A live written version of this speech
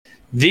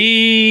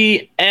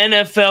The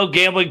NFL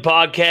Gambling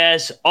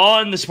Podcast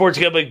on the Sports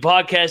Gambling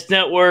Podcast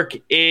Network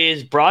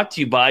is brought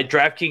to you by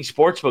DraftKings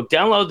Sportsbook.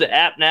 Download the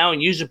app now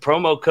and use the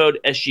promo code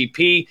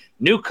SGP.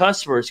 New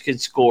customers can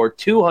score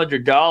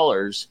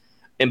 $200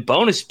 in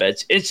bonus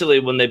bets instantly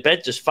when they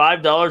bet just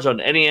 $5 on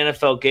any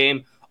NFL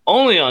game,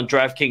 only on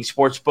DraftKings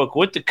Sportsbook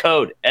with the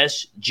code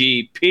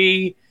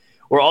SGP.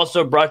 We're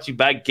also brought to you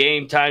by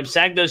Game Time.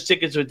 Snag those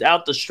tickets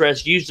without the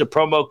stress. Use the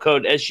promo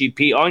code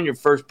SGP on your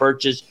first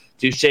purchase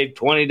to save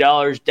 $20.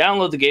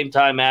 Download the Game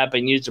Time app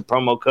and use the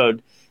promo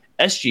code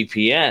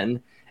SGPN.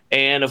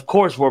 And, of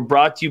course, we're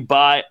brought to you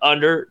by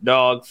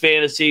Underdog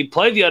Fantasy.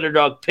 Play the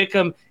Underdog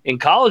Pick'em in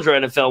college or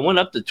NFL. Win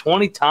up to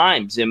 20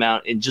 times the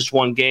amount in just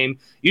one game.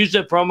 Use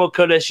the promo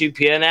code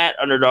SGPN at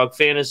Underdog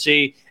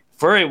Fantasy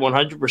for a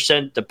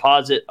 100%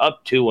 deposit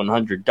up to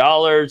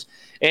 $100.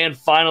 And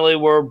finally,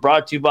 we're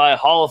brought to you by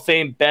Hall of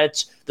Fame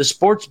Bets, the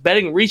sports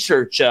betting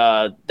research,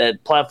 that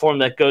platform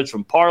that goes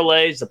from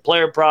parlays, the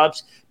player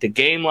props, to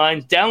game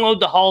lines. Download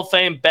the Hall of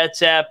Fame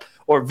Bets app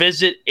or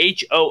visit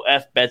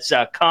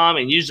hofbets.com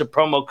and use the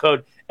promo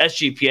code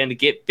SGPN to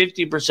get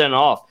 50%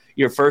 off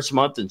your first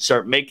month and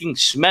start making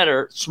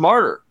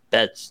smarter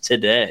bets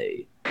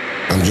today.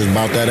 I'm just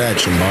about that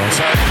action, boss.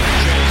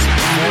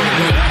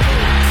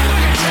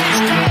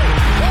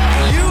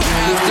 You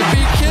have to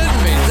be kidding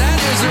me. That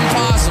is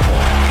impossible.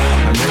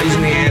 I'm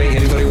raising the ante.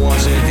 Anybody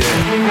wants it?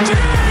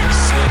 Yeah.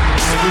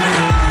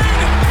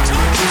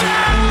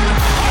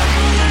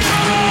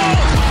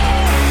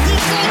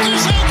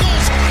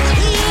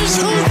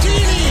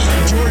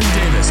 Jordan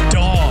Davis,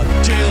 dog.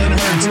 Jalen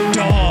Hurts,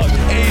 dog.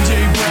 AJ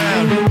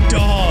Brown,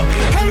 dog.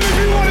 How many of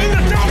you want in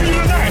the W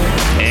tonight?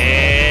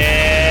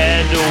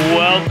 And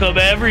welcome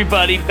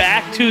everybody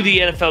back to the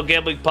NFL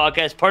Gambling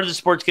Podcast, part of the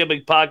Sports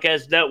Gambling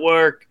Podcast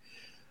Network.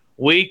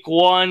 Week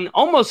 1,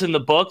 almost in the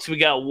books. We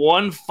got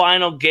one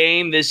final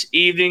game this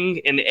evening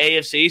in the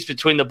AFC East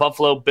between the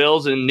Buffalo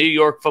Bills and New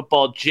York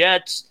Football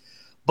Jets.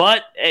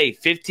 But, hey,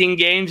 15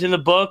 games in the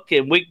book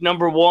in week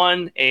number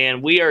 1,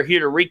 and we are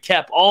here to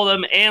recap all of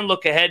them and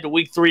look ahead to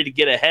week 3 to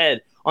get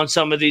ahead on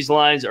some of these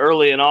lines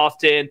early and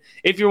often.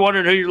 If you're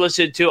wondering who you're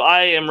listening to,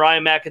 I am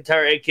Ryan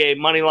McIntyre, a.k.a.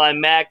 Moneyline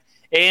Mac,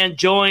 and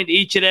joined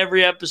each and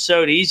every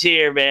episode. He's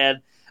here,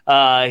 man.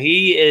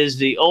 He is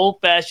the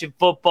old-fashioned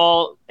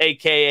football,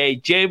 a.k.a.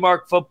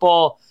 J-Mark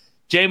Football.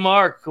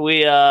 J-Mark,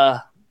 week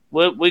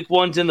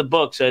 1's in the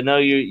books. I know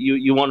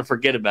you want to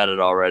forget about it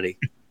already.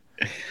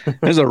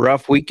 It was a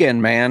rough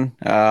weekend, man.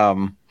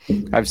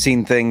 I've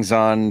seen things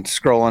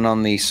scrolling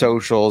on the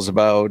socials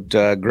about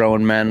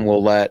grown men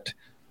will let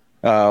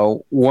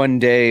one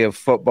day of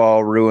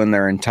football ruin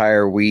their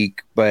entire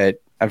week,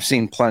 but I've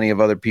seen plenty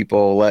of other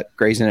people let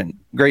Grey's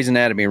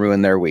Anatomy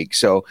ruin their week.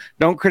 So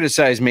don't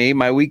criticize me.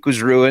 My week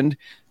was ruined.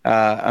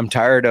 I'm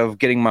tired of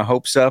getting my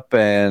hopes up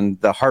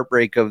and the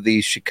heartbreak of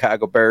these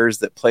Chicago Bears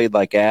that played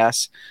like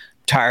ass.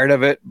 Tired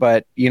of it,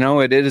 but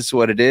it is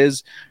what it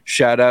is.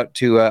 Shout out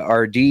to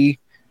RD.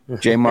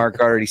 J Mark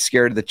already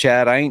scared the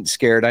chat. I ain't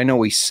scared. I know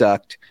we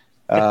sucked.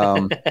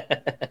 One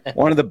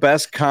of the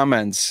best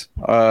comments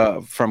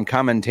from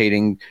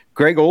commentating,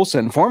 Greg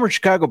Olson, former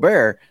Chicago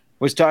Bear,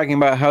 was talking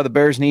about how the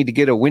Bears need to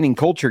get a winning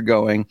culture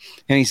going.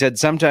 And he said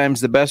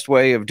sometimes the best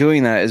way of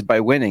doing that is by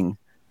winning.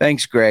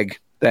 Thanks, Greg.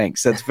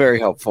 Thanks. That's very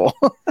helpful.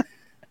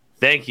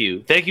 Thank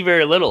you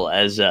very little,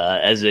 as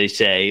they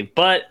say.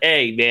 But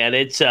hey, man,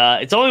 it's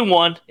only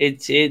one.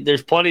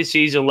 There's plenty of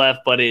season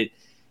left, but it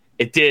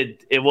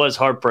was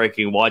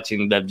heartbreaking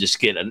watching them just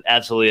get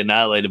absolutely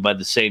annihilated by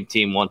the same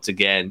team once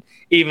again.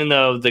 Even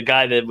though the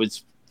guy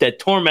that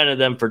tormented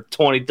them for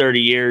 20, 30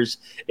 years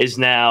is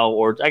now,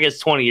 or I guess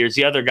 20 years.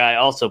 The other guy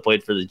also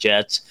played for the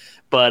Jets.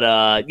 But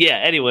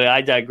anyway,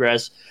 I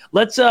digress.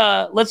 Let's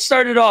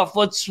start it off.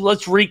 Let's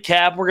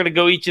recap. We're gonna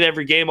go each and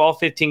every game, all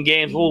 15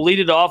 games. We'll lead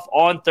it off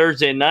on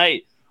Thursday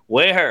night,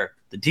 where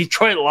the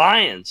Detroit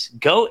Lions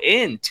go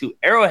into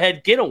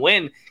Arrowhead, get a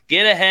win,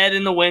 get ahead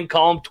in the win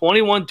column,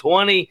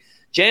 21-20.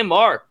 J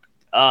Mark,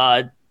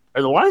 are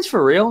the Lions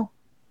for real?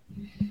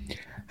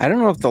 I don't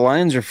know if the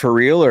Lions are for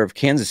real or if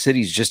Kansas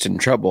City's just in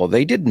trouble.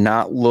 They did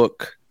not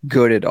look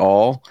good at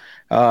all.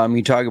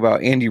 You talk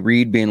about Andy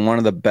Reid being one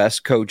of the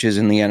best coaches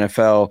in the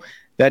NFL.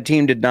 That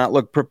team did not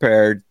look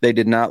prepared. They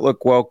did not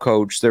look well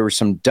coached. There were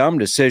some dumb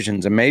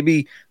decisions, and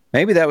maybe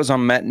that was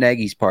on Matt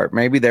Nagy's part.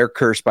 Maybe they're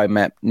cursed by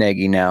Matt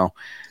Nagy now.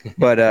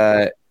 But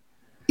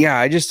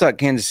I just thought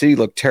Kansas City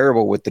looked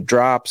terrible with the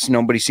drops.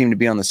 Nobody seemed to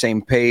be on the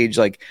same page.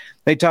 Like,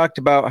 they talked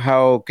about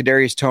how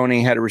Kadarius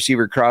Toney had a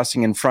receiver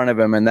crossing in front of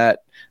him, and that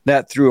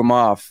threw him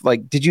off.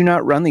 Like, did you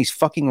not run these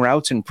fucking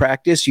routes in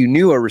practice? You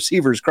knew a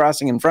receiver's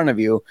crossing in front of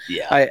you.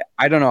 Yeah.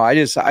 I don't know.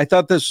 I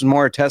thought this was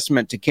more a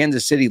testament to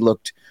Kansas City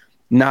looked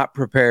not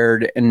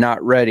prepared and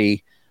not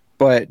ready.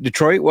 But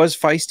Detroit was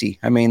feisty.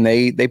 I mean,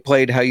 they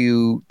played how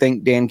you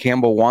think Dan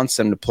Campbell wants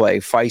them to play,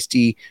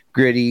 feisty,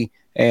 gritty,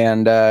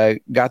 and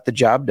got the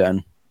job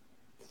done.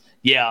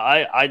 Yeah,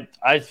 I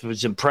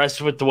was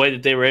impressed with the way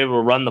that they were able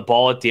to run the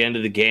ball at the end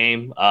of the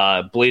game,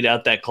 bleed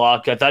out that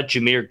clock. I thought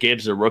Jahmyr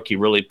Gibbs, the rookie,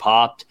 really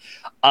popped.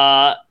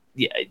 Yeah,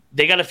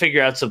 they got to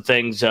figure out some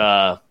things.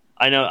 I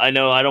I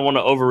know. I don't want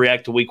to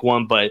overreact to week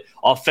one, but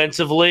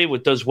offensively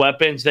with those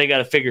weapons, they got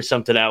to figure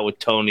something out with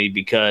Tony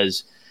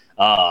because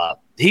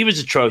he was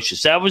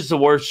atrocious. That was the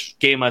worst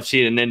game I've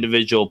seen an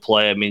individual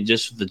play. I mean,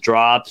 just the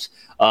drops.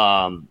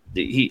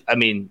 The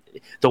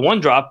one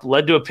drop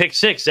led to a pick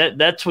six.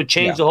 That's what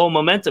changed the whole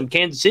momentum.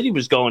 Kansas City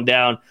was going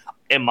down.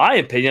 In my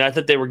opinion, I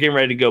thought they were getting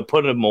ready to go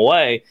put him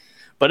away.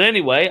 But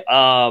anyway,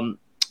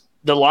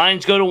 the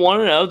Lions go to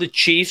 1-0. The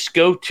Chiefs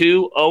go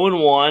to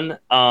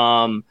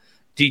 0-1.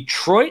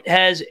 Detroit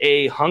has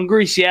a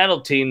hungry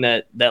Seattle team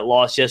that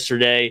lost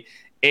yesterday.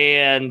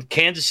 And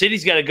Kansas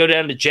City's got to go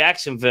down to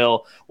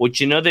Jacksonville, which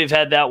they've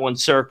had that one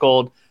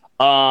circled.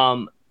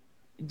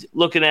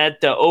 Looking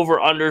at the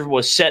over-under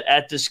was set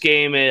at this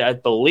game, I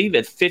believe,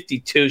 at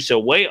 52, so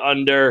way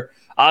under.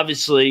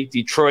 Obviously,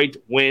 Detroit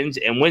wins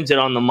it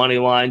on the money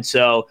line.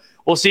 So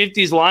we'll see if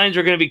these Lions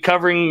are going to be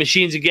covering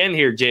machines again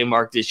here,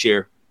 J-Mark, this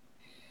year.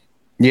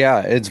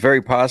 Yeah, it's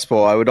very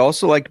possible. I would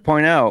also like to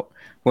point out,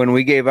 when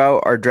we gave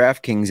out our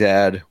DraftKings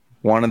ad,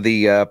 one of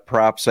the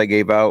props I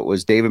gave out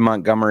was David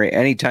Montgomery,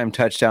 anytime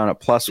touchdown at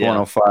plus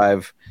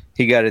 105.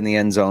 He got in the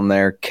end zone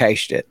there,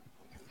 cashed it.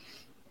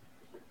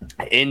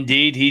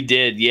 Indeed, he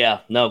did. Yeah.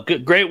 No,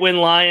 good, great win,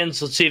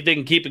 Lions. Let's see if they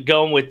can keep it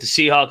going with the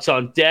Seahawks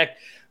on deck.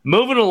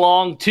 Moving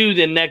along to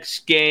the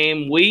next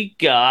game, we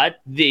got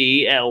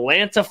the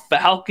Atlanta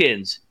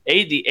Falcons.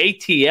 The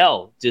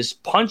ATL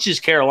just punches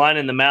Carolina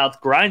in the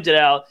mouth, grinds it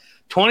out,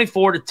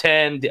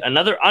 24-10.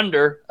 Another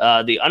under.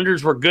 The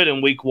unders were good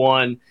in week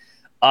one.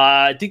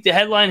 I think the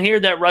headline here,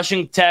 that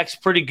rushing attack's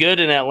pretty good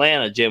in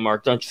Atlanta,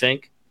 J-Mark, don't you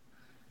think?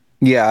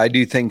 Yeah, I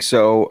do think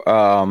so.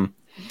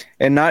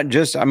 And not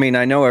just, I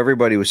know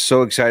everybody was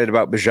so excited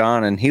about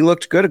Bijan, and he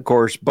looked good, of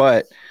course,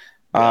 but,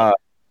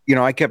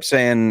 I kept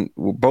saying,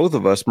 both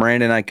of us,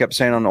 Miranda and I kept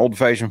saying on Old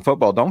Fashioned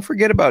Football, don't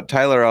forget about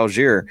Tyler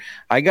Algier.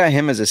 I got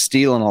him as a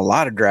steal in a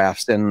lot of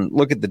drafts, and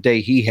look at the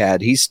day he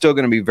had. He's still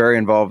going to be very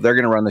involved. They're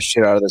going to run the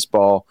shit out of this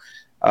ball.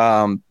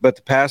 But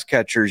the pass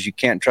catchers, you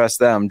can't trust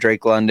them.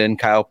 Drake London,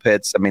 Kyle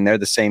Pitts, they're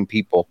the same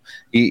people.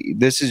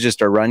 This is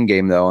just a run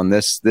game, though, and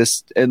this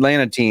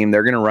Atlanta team,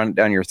 they're going to run it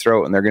down your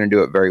throat, and they're going to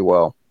do it very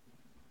well.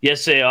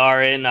 Yes, they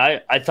are, and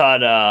I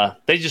thought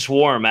they just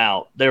wore them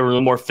out. They were the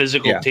more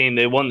physical team.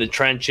 They won the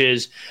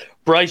trenches.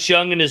 Bryce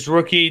Young in his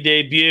rookie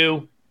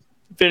debut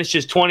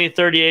finishes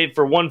 20-38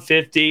 for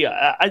 150.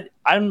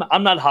 I'm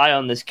not high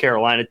on this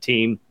Carolina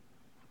team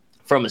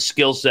from a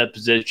skill set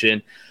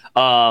position.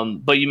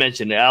 But you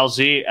mentioned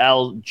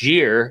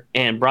Algier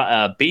and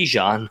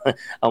Bijan. I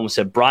almost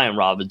said Brian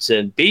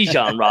Robinson.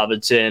 Bijan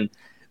Robinson.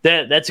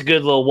 That's a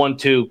good little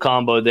 1-2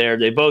 combo there.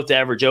 They both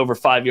average over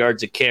 5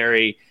 yards a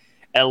carry.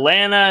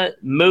 Atlanta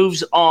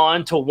moves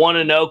on to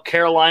 1-0.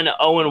 Carolina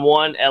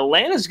 0-1.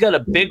 Atlanta's got a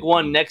big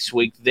one next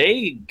week.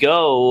 They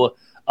go.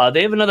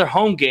 They have another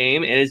home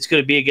game, and it's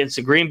going to be against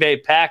the Green Bay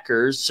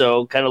Packers.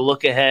 So kind of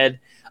look ahead.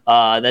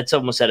 That's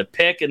almost at a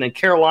pick. And then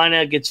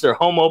Carolina gets their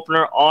home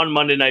opener on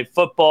Monday Night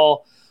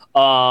Football.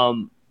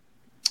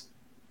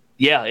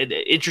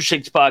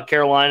 Interesting spot.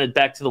 Carolina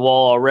back to the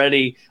wall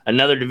already.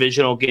 Another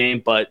divisional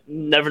game, but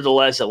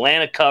nevertheless,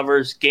 Atlanta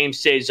covers. Game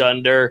stays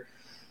under.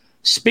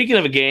 Speaking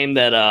of a game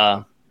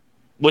that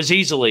was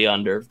easily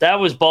under,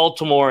 that was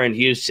Baltimore and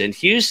Houston.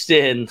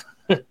 Houston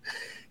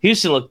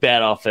looked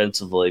bad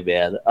offensively,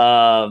 man.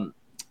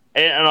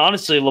 And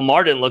honestly,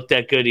 Lamar didn't look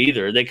that good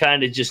either. They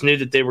kind of just knew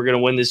that they were going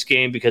to win this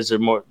game because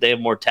they have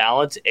more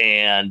talent.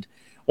 And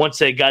once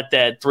they got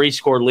that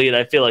 3-score lead,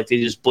 I feel like they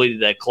just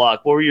bleeded that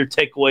clock. What were your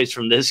takeaways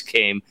from this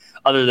game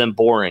other than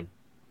boring?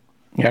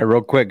 Yeah,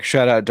 real quick,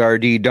 shout out to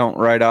RD. Don't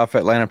write off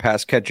Atlanta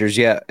pass catchers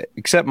yet,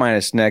 except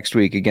minus next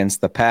week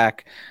against the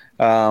Pack.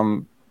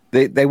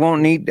 They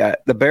won't need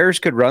the Bears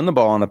could run the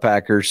ball on the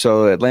Packers,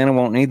 so Atlanta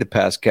won't need the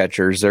pass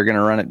catchers. They're going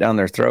to run it down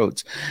their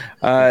throats.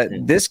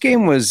 This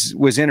game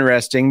was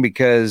interesting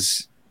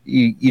because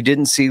you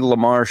didn't see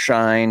Lamar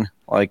shine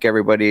like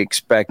everybody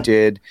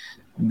expected.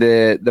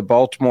 The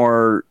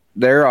Baltimore,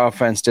 their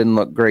offense didn't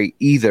look great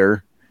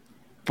either,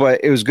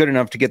 but it was good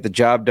enough to get the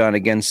job done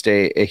against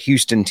a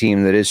Houston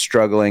team that is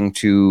struggling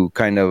to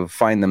kind of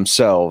find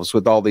themselves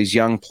with all these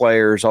young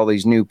players, all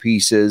these new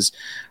pieces.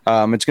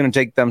 It's going to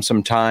take them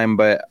some time,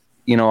 but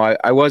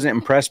I wasn't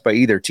impressed by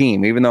either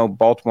team, even though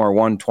Baltimore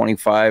won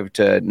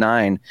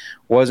 25-9,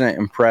 wasn't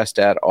impressed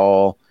at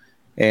all.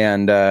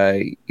 And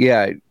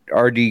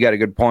RD got a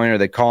good point. Are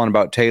they calling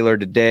about Taylor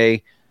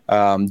today?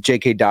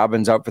 J.K.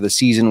 Dobbins out for the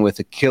season with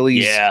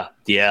Achilles.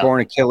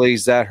 Torn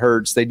Achilles, that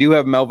hurts. They do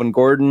have Melvin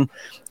Gordon.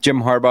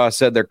 Jim Harbaugh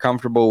said they're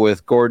comfortable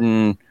with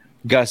Gordon,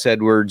 Gus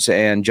Edwards,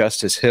 and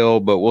Justice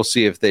Hill, but we'll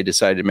see if they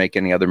decide to make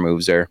any other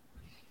moves there.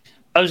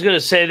 I was going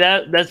to say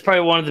that's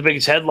probably one of the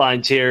biggest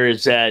headlines here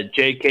is that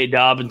J.K.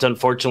 Dobbins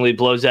unfortunately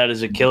blows out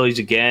his Achilles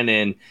again,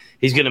 and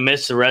he's going to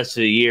miss the rest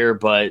of the year.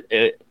 But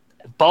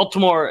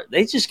Baltimore,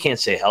 they just can't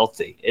stay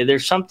healthy.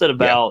 There's something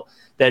about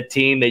that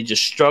team. They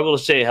just struggle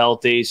to stay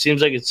healthy.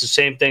 Seems like it's the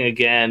same thing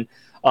again.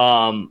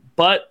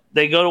 But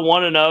they go to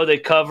 1-0. They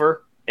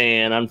cover.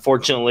 And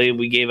unfortunately,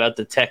 we gave out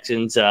the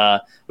Texans.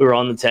 We were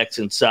on the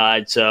Texans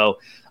side. So,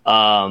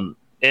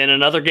 and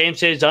another game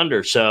stays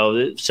under.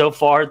 So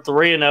far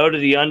 3-0 to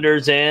the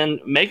unders, and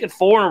make it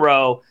 4 in a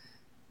row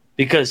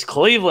because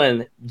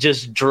Cleveland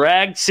just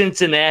dragged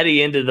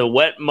Cincinnati into the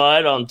wet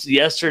mud on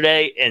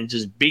yesterday and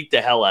just beat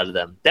the hell out of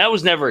them. That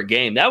was never a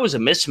game. That was a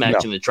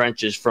mismatch in the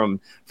trenches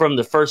from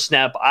the first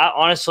snap. I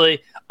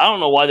don't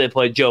know why they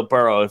played Joe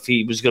Burrow if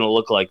he was going to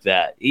look like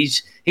that.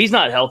 He's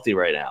not healthy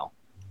right now.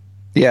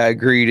 Yeah,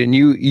 agreed. And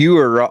you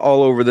were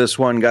all over this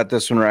one, got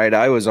this one right.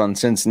 I was on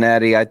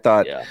Cincinnati. I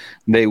thought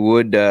they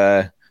would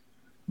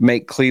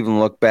make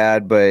Cleveland look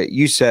bad, but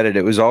you said it.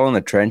 It was all in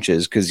the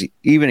trenches because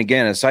even,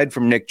 again, aside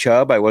from Nick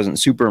Chubb, I wasn't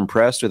super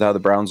impressed with how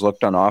the Browns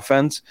looked on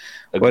offense.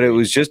 Agreed. But it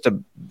was just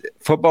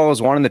football is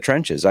won in the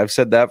trenches. I've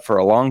said that for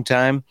a long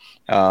time,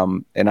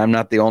 and I'm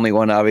not the only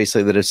one,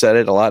 obviously, that has said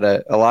it. A lot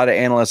of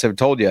analysts have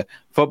told you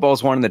football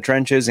is won in the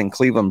trenches, and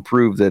Cleveland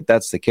proved that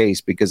that's the case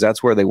because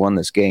that's where they won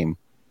this game.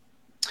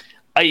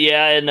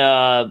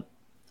 I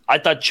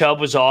thought Chubb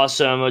was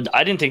awesome.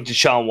 I didn't think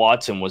Deshaun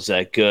Watson was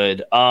that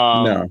good.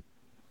 No.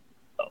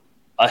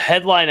 A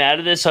headline out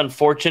of this,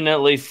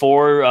 unfortunately,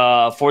 for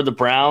the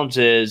Browns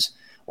is,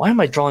 why am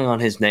I drawing on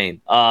his name?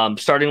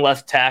 Starting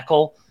left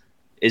tackle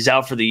is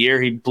out for the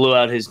year. He blew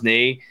out his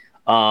knee.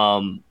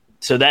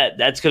 So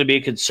that's going to be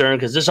a concern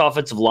because this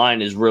offensive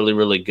line is really,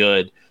 really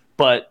good.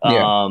 But,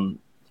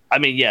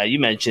 you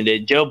mentioned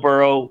it. Joe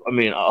Burrow,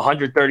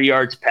 130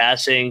 yards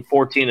passing,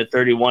 14 to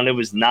 31. It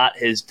was not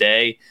his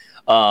day.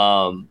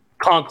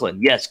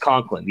 Conklin. Yes.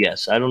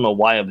 I don't know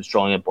why I was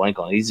drawing a blank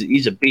on it.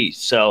 He's a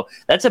beast. So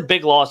that's a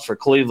big loss for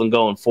Cleveland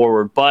going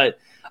forward. But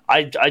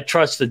I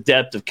trust the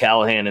depth of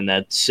Callahan in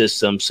that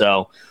system.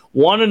 So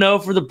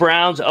 1-0 for the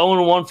Browns,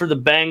 0-1 for the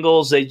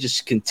Bengals. They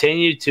just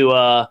continue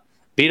to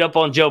beat up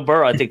on Joe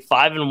Burrow. I think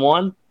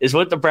 5-1 is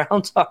what the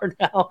Browns are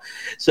now.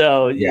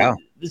 So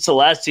it's the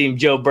last team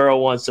Joe Burrow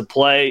wants to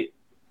play.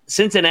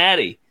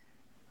 Cincinnati.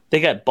 They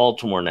got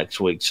Baltimore next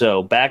week.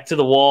 So back to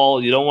the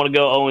wall. You don't want to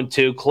go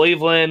 0-2.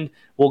 Cleveland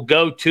will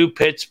go to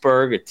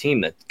Pittsburgh, a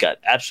team that got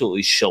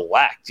absolutely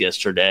shellacked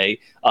yesterday.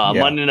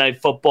 Monday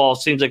Night Football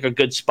seems like a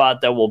good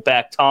spot that will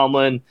back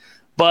Tomlin.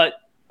 But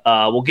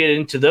we'll get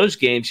into those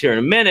games here in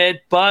a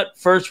minute. But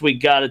first, we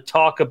got to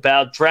talk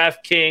about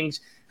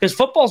DraftKings because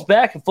football's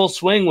back in full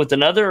swing with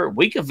another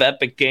week of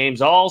epic games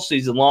all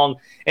season long.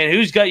 And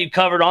who's got you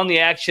covered on the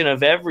action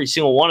of every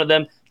single one of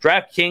them?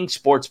 DraftKings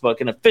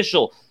Sportsbook, an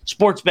official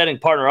sports betting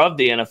partner of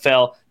the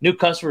NFL. New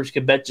customers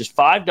can bet just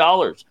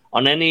 $5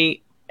 on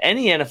any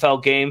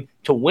NFL game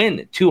to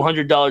win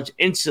 $200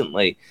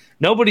 instantly.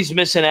 Nobody's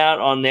missing out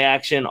on the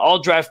action.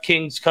 All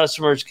DraftKings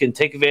customers can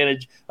take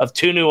advantage of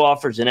 2 new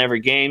offers in every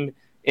game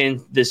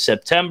in this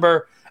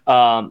September.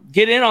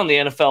 Get in on the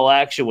NFL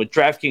action with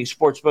DraftKings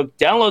Sportsbook.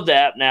 Download the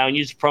app now and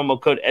use the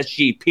promo code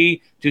SGP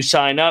to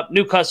sign up.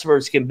 New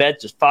customers can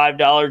bet just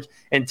 $5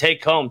 and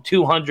take home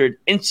 $200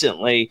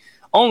 instantly.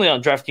 Only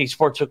on DraftKings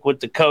Sportsbook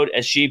with the code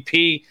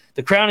SGP.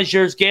 The crown is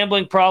yours.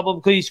 Gambling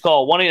problem? Please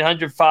call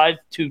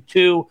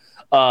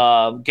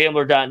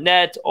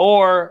 1-800-522-gambler.net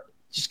or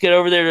just get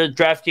over there to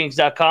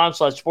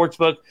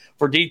DraftKings.com/sportsbook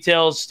for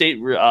details,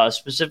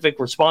 state-specific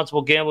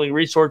responsible gambling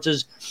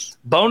resources.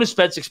 Bonus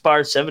bets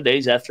expire 7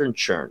 days after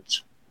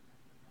insurance.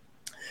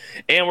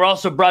 And we're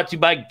also brought to you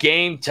by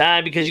Game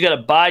Time because you got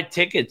to buy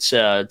tickets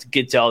to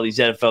get to all these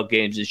NFL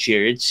games this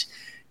year.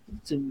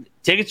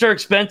 Tickets are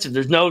expensive.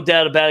 There's no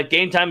doubt about it.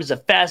 Game Time is the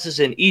fastest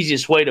and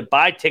easiest way to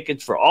buy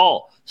tickets for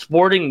all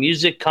sporting,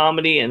 music,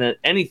 comedy, and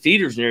any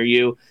theaters near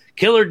you.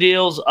 Killer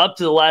deals up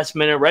to the last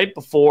minute right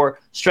before,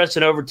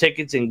 stressing over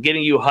tickets and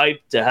getting you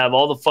hyped to have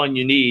all the fun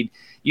you need.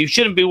 You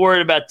shouldn't be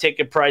worried about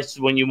ticket prices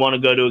when you want to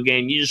go to a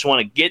game. You just want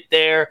to get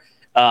there,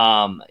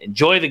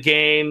 enjoy the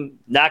game,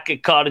 not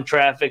get caught in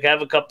traffic,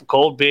 have a couple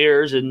cold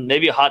beers and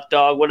maybe a hot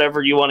dog,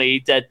 whatever you want to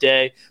eat that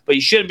day. But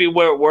you shouldn't be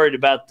worried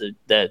about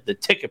the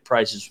ticket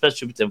prices,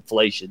 especially with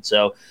inflation.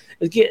 So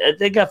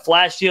they got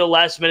flash deal,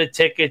 last minute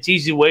tickets,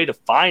 easy way to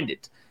find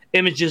it.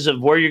 Images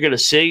of where you're going to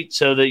sit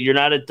so that you're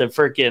not at the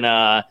freaking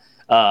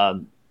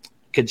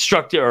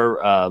constructed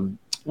or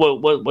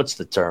what's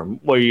the term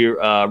where you're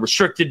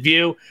restricted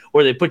view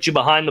where they put you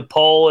behind the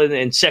pole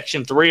in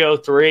section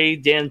 303.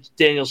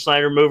 Daniel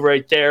Snyder move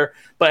right there.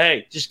 But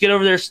hey, just get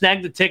over there,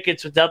 snag the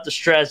tickets without the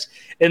stress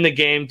in the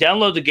game.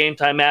 Download the Game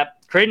Time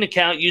app, create an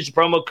account, use the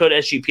promo code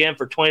SGPN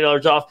for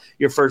 $20 off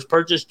your first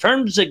purchase.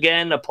 Terms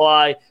again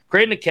apply.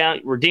 Create an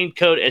account, redeem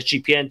code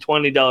SGPN,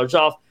 $20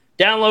 off.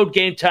 Download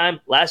Game Time,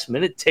 last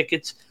minute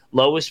tickets,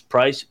 lowest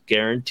price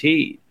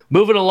guaranteed.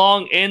 Moving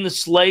along in the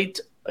slate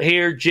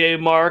here, J.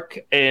 Mark,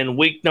 and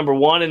week number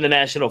 1 in the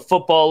National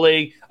Football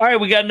League. All right,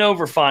 we got an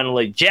over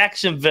finally.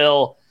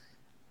 Jacksonville.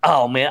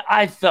 Oh man,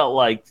 I felt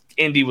like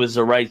Indy was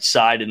the right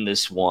side in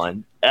this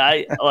one.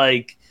 Indy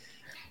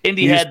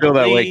you had feel the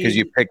that lead. Way because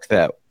you picked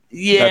that.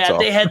 Yeah,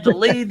 they had the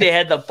lead, they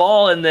had the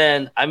ball, and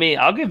then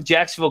I'll give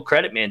Jacksonville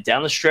credit, man.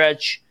 Down the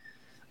stretch,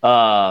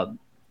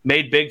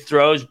 made big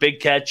throws, big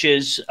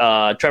catches.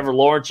 Trevor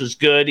Lawrence was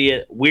good. He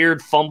had weird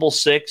fumble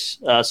 6,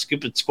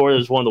 scoop and score. That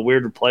was one of the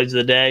weirder plays of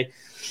the day.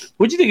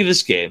 What'd you think of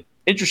this game?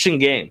 Interesting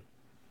game.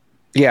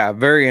 Yeah,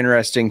 very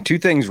interesting. 2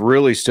 things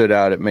really stood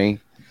out at me.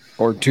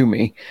 or to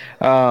me.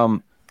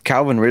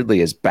 Calvin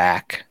Ridley is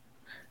back.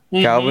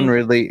 Calvin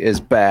Ridley is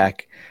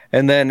back.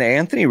 And then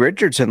Anthony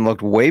Richardson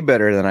looked way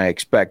better than I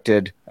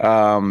expected.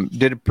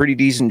 Did a pretty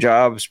decent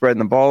job spreading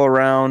the ball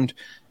around.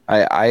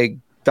 I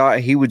thought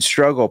he would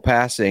struggle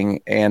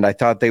passing, and I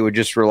thought they would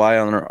just rely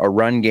on a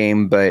run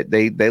game, but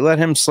they let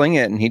him sling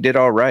it, and he did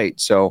all right.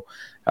 So,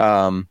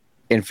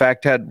 in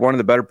fact, had one of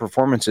the better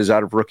performances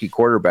out of rookie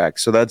quarterbacks.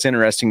 So that's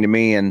interesting to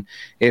me. And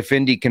if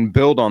Indy can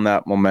build on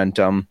that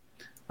momentum,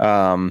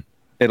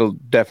 it'll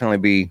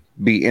definitely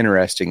be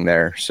interesting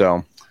there.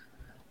 So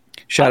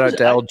shout out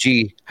to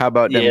LG. How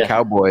about them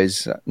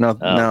Cowboys? No.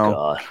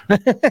 God.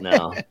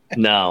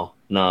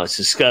 No, it's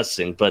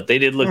disgusting. But they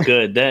did look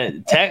good.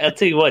 I'll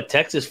tell you what,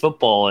 Texas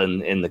football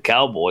and the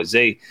Cowboys.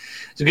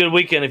 It's a good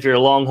weekend if you're a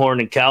Longhorn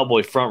and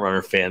Cowboy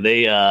frontrunner fan.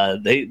 They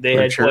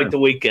had quite the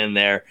weekend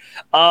there.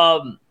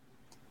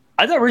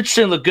 I thought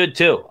Richardson looked good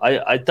too.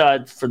 I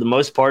thought for the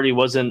most part he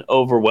wasn't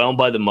overwhelmed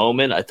by the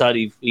moment. I thought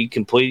he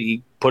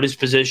put his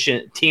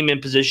team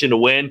in position to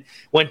win.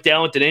 Went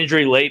down with an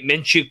injury late.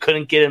 Minshew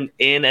couldn't get him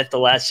in at the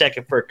last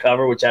second for a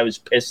cover, which I was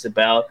pissed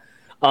about.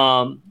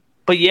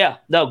 But yeah,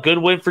 no, good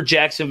win for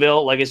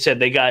Jacksonville. Like I said,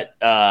 they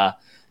got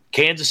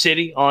Kansas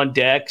City on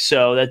deck,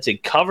 so that's a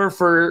cover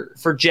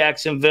for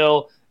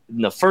Jacksonville.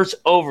 And the first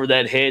over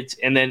that hits,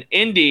 and then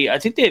Indy, I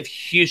think they have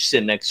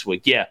Houston next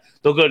week. Yeah,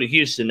 they'll go to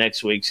Houston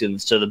next week,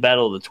 and so the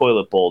battle of the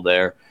toilet bowl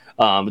there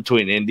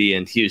between Indy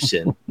and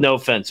Houston. No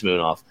offense,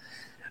 Moonoff.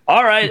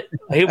 All right,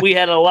 we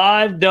had a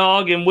live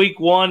dog in week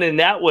 1, and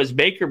that was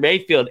Baker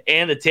Mayfield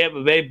and the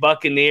Tampa Bay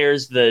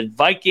Buccaneers. The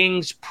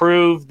Vikings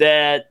proved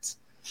that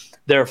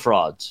they're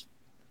frauds.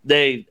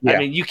 I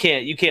mean, you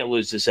can't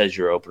lose this as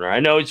your opener. I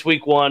know it's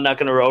week 1, not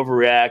going to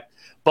overreact,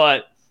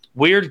 but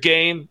weird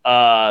game.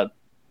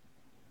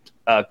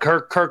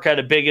 Kirk had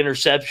a big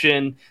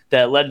interception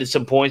that led to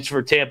some points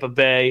for Tampa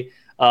Bay.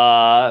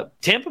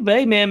 Tampa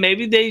Bay, man,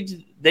 maybe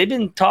they've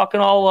been talking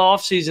all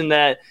offseason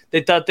that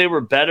they thought they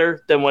were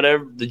better than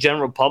whatever the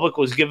general public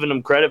was giving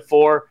them credit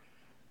for.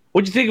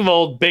 What'd you think of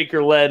old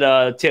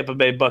Baker-led Tampa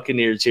Bay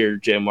Buccaneers here,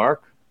 J.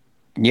 Mark?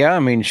 Yeah,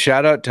 I mean,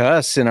 shout out to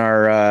us in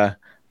our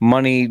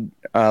money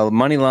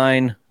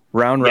line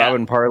round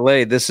robin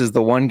parlay. This is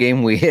the one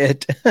game we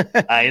hit.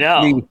 I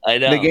know.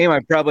 The game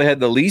I probably had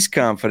the least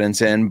confidence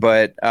in,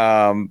 but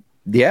I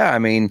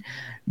mean,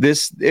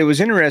 it was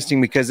interesting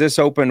because this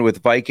opened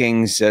with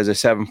Vikings as a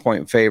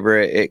 7-point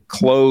favorite. It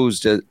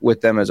closed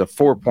with them as a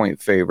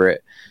 4-point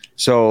favorite.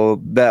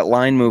 So that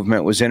line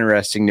movement was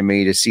interesting to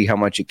me to see how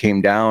much it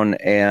came down.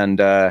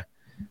 And I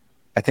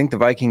think the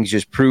Vikings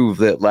just proved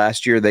that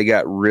last year they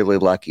got really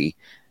lucky.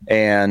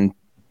 And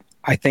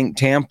I think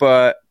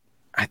Tampa,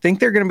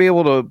 they're going to be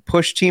able to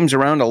push teams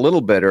around a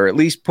little bit, or at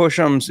least push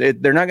them.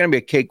 They're not going to be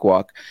a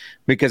cakewalk,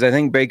 because I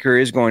think Baker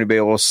is going to be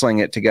able to sling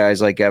it to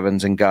guys like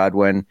Evans and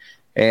Godwin.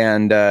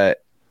 And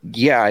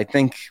I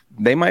think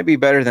they might be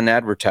better than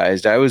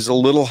advertised. I was a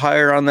little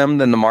higher on them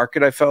than the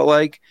market, I felt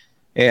like.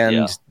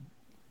 And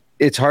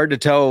it's hard to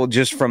tell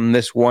just from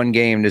this one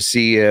game to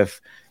see if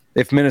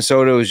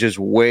Minnesota is just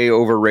way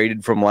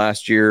overrated from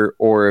last year,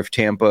 or if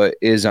Tampa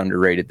is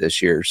underrated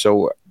this year.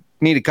 So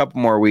need a couple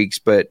more weeks,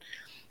 but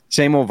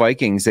same old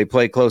Vikings. They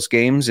play close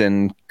games,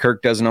 and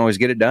Kirk doesn't always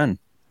get it done.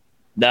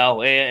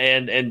 No,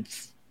 and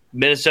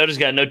Minnesota's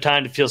got no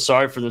time to feel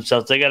sorry for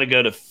themselves. They got to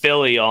go to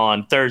Philly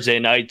on Thursday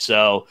night.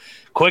 So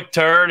quick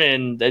turn,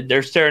 and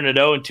they're staring at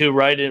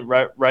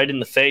 0-2 right in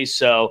the face.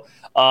 So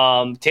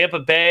Tampa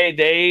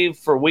Bay,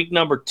 for week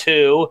number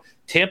 2,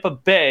 Tampa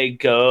Bay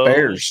goes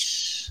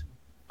Bears.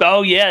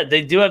 Oh yeah,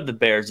 they do have the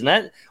Bears, and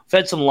we've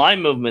had some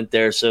line movement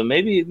there. So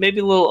maybe a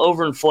little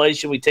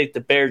overinflation. We take the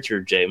Bears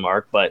here, J.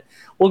 Mark, but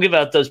we'll give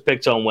out those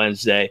picks on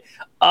Wednesday.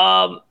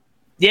 In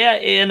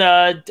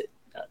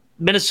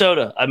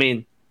Minnesota, I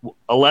mean,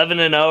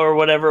 11-0 or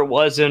whatever it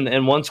was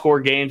in one-score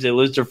games. They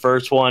lose their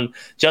first one.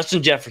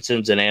 Justin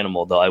Jefferson's an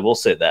animal, though. I will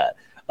say that.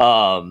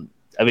 I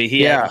mean,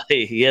 he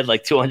had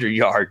like 200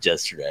 yards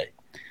yesterday.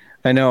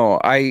 I know.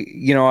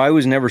 I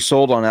was never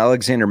sold on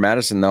Alexander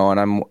Madison, though,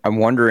 and I'm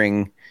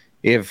wondering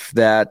if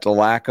that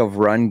lack of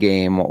run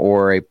game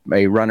or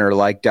a runner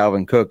like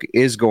Dalvin Cook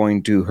is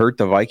going to hurt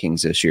the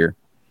Vikings this year.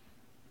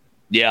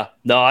 Yeah,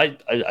 no, I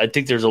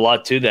think there's a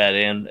lot to that,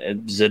 and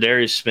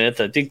Zadarius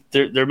Smith, I think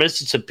they're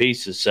missing some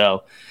pieces.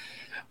 So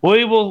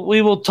we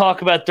will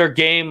talk about their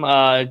game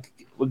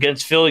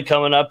against Philly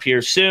coming up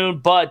here soon.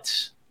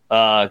 But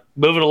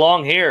moving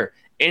along here,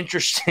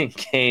 interesting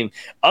game,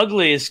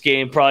 ugliest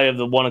game probably of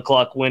the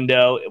 1:00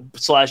 window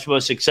 /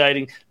 most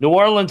exciting. New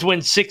Orleans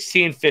wins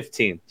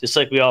 16-15, just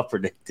like we all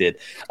predicted.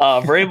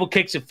 Vrabel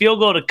kicks a field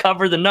goal to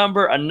cover the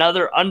number.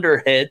 Another under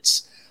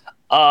hits.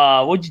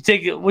 What'd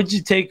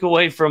you take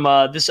away from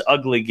this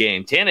ugly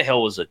game?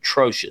 Tannehill was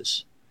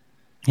atrocious.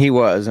 He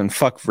was, and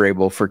fuck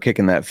Vrabel for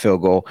kicking that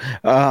field goal.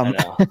 I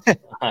know.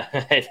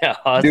 I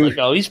was like,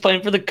 oh, he's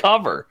playing for the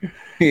cover.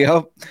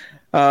 Yep.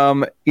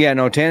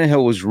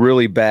 Tannehill was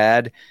really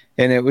bad,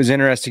 and it was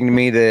interesting to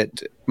me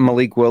that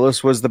Malik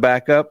Willis was the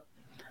backup.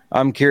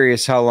 I'm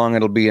curious how long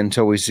it'll be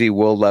until we see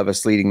Will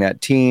Levis leading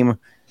that team.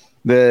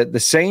 The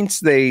Saints,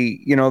 they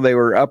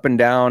were up and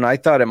down. I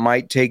thought it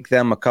might take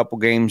them a couple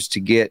games to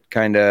get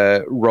kind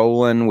of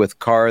rolling with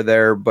Carr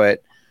there,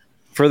 but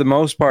for the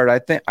most part,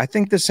 I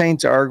think the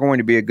Saints are going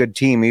to be a good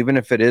team, even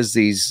if it is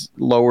these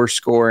lower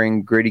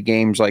scoring, gritty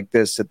games like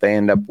this that they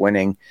end up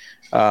winning.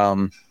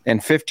 And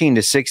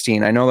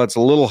 15-16, I know that's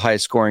a little high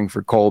scoring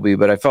for Colby,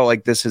 but I felt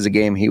like this is a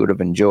game he would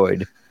have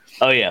enjoyed.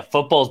 Oh, yeah.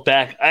 Football's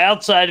back.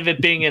 Outside of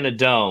it being in a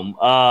dome.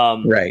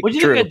 Right. What do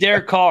you think of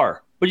Derek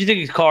Carr? What do you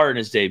think of Carr in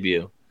his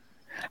debut?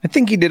 I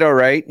think he did all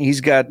right. He's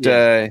got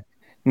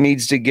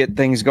needs to get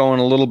things going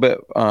a little bit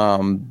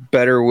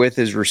better with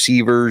his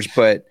receivers,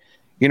 but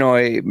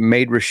I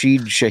made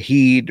Rashid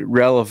Shaheed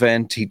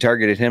relevant. He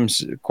targeted him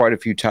quite a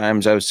few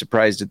times. I was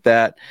surprised at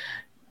that.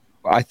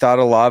 I thought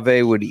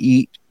Olave would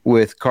eat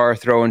with Carr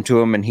throwing to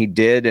him, and he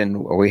did.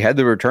 And we had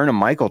the return of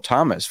Michael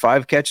Thomas,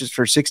 5 catches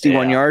for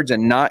 61 yards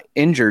and not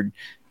injured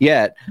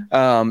yet.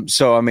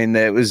 So, I mean,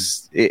 it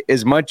was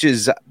as much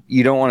as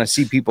you don't want to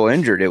see people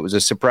injured. It was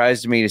a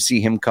surprise to me to see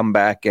him come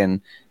back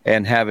and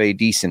have a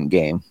decent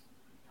game.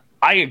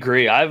 I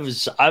agree. I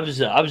was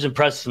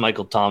impressed with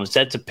Michael Thomas.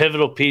 That's a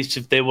pivotal piece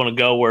if they want to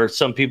go where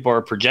some people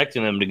are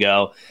projecting them to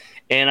go.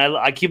 And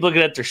I keep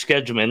looking at their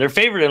schedule, man. They're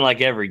favored in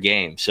like every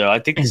game. So I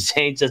think the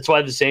Saints, that's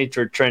why the Saints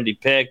are a trendy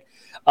pick.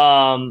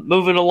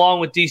 Moving along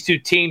with these two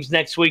teams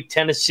next week,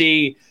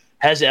 Tennessee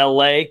has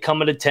LA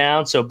coming to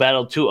town. So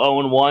battle 2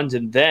 0-1s.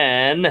 And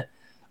then,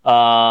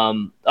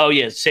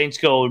 Saints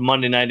go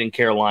Monday night in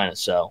Carolina.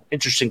 So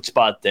interesting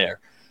spot there.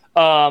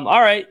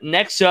 All right,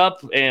 next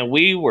up, and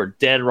we were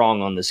dead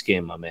wrong on this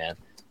game, my man.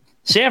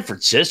 San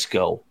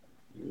Francisco.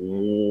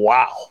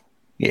 Wow.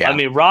 Yeah. I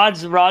mean,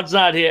 Rod's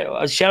not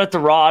here. Shout out to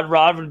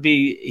Rod.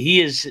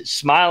 He is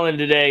smiling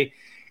today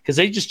because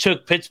they just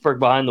took Pittsburgh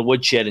behind the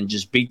woodshed and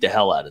just beat the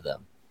hell out of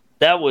them.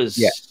 That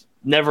was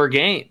never a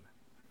game.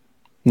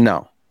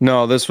 No,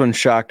 this one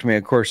shocked me.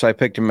 Of course, I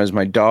picked him as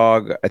my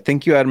dog. I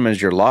think you had him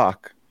as your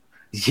lock.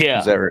 Yeah.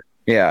 Is that right?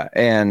 Yeah,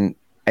 and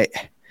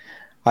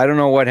I don't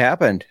know what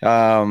happened.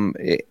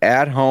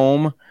 At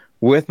home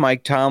with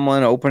Mike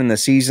Tomlin opening the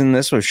season,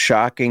 this was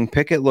shocking.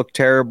 Pickett looked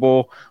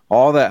terrible.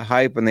 All that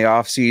hype in the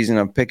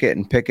offseason of Pickett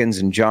and Pickens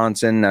and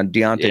Johnson. Now,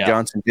 Deontay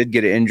Johnson did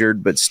get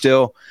injured, but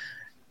still,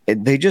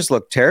 they just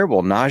looked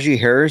terrible. Najee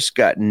Harris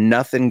got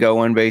nothing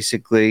going,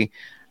 basically.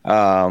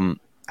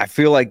 I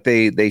feel like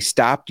they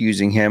stopped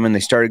using him, and they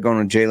started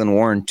going to Jaylen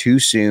Warren too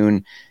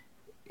soon.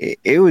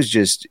 It was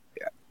just –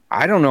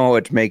 I don't know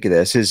what to make of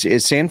this.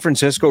 Is San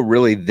Francisco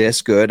really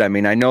this good? I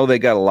mean, I know they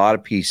got a lot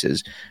of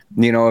pieces.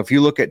 If you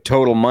look at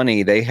total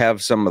money, they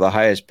have some of the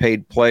highest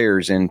paid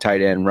players in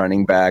tight end,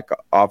 running back,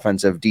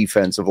 offensive,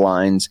 defensive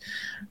lines.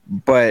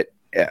 But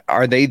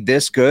are they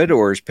this good,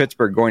 or is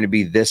Pittsburgh going to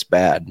be this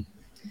bad?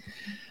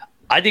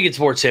 I think it's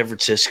more San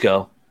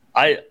Francisco.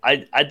 I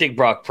think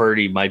Brock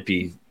Purdy might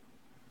be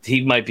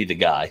the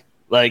guy.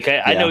 Like,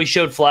 I know he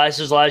showed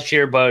flashes last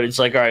year, but it's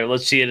like, all right,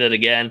 let's see it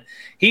again.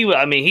 He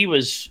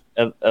was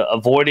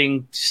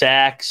avoiding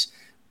sacks,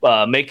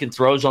 making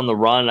throws on the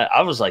run.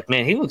 I was like,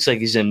 man, he looks like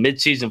he's in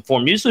midseason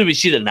form. Usually we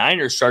see the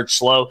Niners start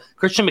slow.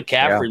 Christian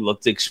McCaffrey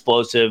looked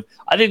explosive.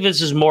 I think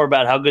this is more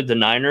about how good the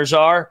Niners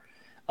are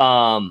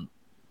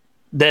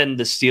than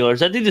the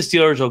Steelers. I think the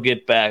Steelers will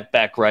get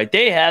back right.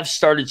 They have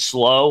started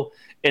slow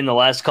in the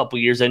last couple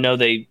of years. I know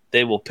they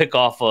will pick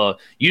off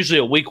usually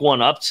a week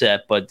 1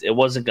 upset, but it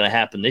wasn't going to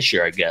happen this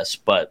year, I guess.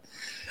 But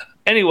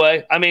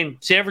anyway, I mean,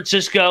 San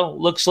Francisco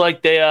looks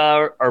like they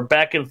are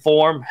back in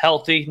form,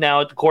 healthy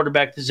now at the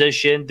quarterback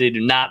position. They do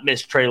not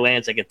miss Trey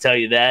Lance, I can tell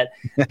you that.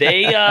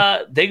 They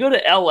go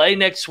to L.A.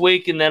 next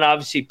week, and then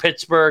obviously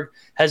Pittsburgh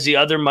has the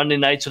other Monday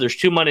night. So there's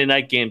 2 Monday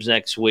night games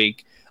next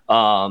week.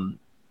 And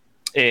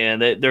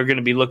they're going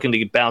to be looking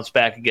to bounce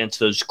back against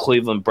those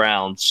Cleveland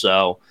Browns.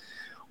 So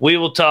we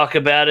will talk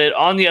about it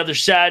on the other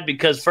side,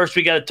 because first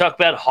we got to talk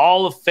about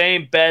Hall of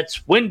Fame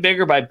bets. Win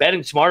bigger by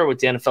betting smarter with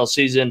the NFL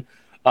season.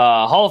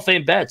 Hall of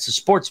Fame bets, the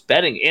sports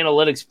betting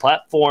analytics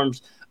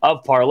platforms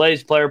of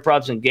parlays, player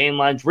props, and game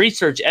lines.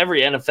 Research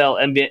every NFL,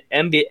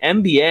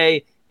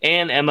 NBA,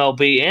 and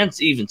MLB,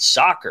 and even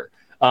soccer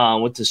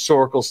with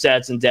historical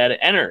stats and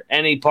data. Enter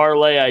any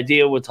parlay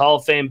idea with Hall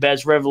of Fame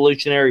bets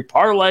revolutionary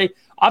parlay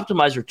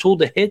optimizer tool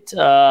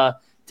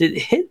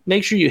to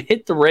make sure you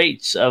hit the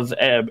rates of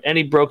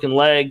any broken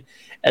leg,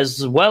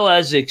 as well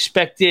as the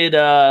expected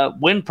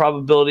win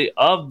probability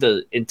of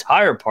the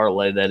entire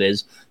parlay, that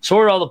is.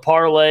 Sort all the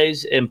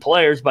parlays and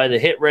players by the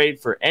hit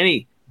rate for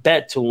any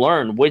bet to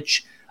learn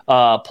which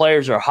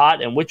players are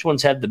hot and which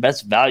ones have the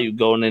best value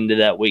going into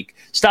that week.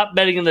 Stop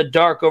betting in the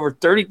dark. Over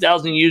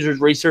 30,000 users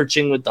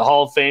researching with the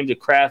Hall of Fame to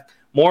craft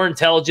more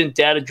intelligent,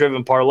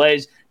 data-driven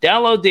parlays.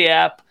 Download the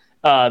app.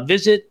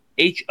 Visit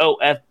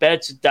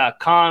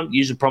HOFbets.com.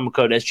 Use the promo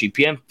code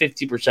SGPN,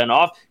 50%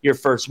 off your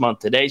first month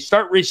today.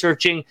 Start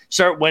researching,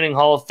 start winning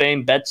Hall of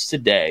Fame bets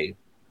today.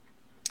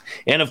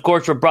 And, of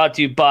course, we're brought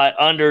to you by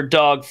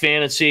Underdog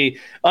Fantasy.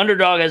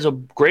 Underdog has a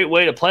great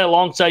way to play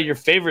alongside your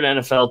favorite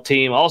NFL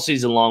team all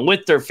season long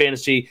with their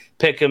fantasy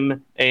pick'em.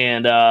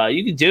 And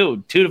you can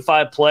do 2 to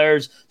 5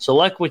 players.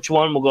 Select which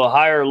one will go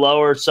higher or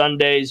lower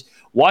Sundays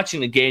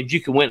watching the games,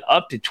 you can win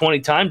up to 20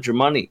 times your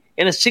money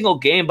in a single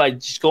game by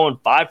just going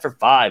 5 for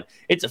 5.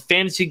 It's a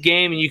fantasy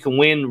game, and you can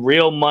win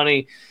real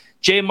money.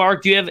 J.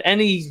 Mark, do you have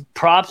any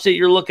props that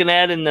you're looking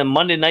at in the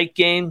Monday night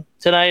game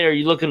tonight? Are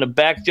you looking to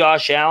back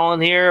Josh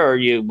Allen here, or are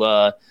you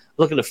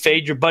looking to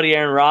fade your buddy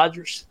Aaron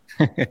Rodgers?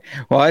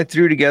 Well, I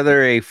threw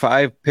together a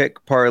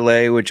 5-pick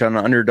parlay, which on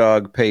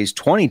Underdog pays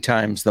 20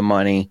 times the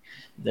money.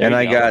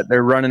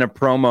 They're running a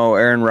promo,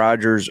 Aaron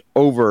Rodgers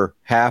over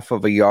half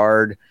of a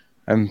yard.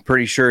 I'm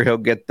pretty sure he'll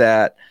get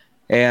that.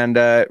 And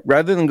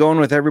rather than going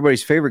with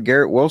everybody's favorite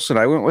Garrett Wilson,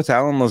 I went with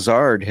Alan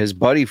Lazard, his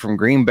buddy from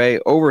Green Bay,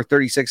 over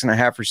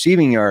 36.5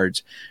 receiving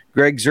yards.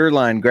 Greg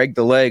Zuerlein, Greg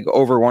the Leg,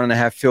 over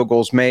 1.5 field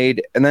goals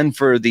made. And then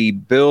for the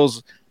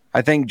Bills,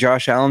 I think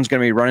Josh Allen's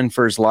going to be running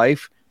for his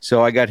life.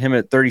 So I got him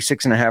at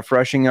 36.5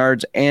 rushing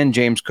yards, and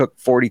James Cook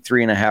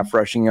 43.5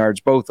 rushing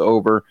yards, both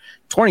over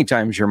 20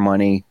 times your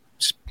money.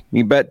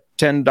 You bet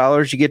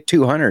 $10, you get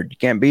 $200. You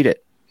can't beat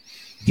it.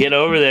 Get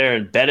over there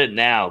and bet it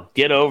now.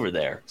 Get over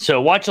there.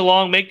 So watch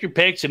along, make your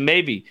picks, and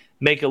maybe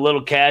make a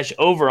little cash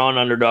over on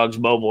Underdog's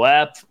mobile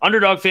app,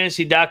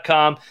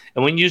 UnderdogFantasy.com.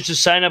 And when you use the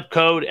sign-up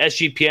code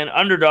SGPN,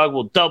 Underdog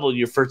will double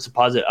your first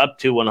deposit up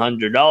to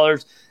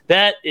 $100.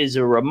 That is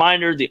a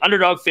reminder, the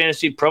Underdog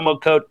Fantasy promo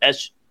code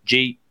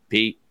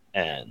SGPN.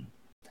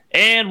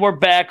 And we're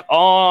back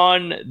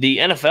on the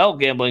NFL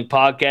Gambling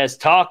Podcast,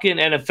 talking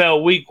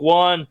NFL Week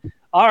 1.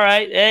 All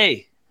right,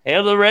 hey,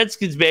 hail the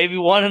Redskins, baby,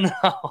 1-0.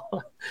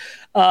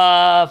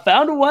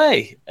 Found a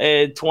way.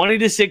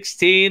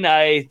 20-16.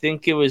 I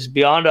think it was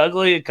beyond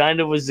ugly. It kind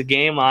of was the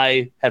game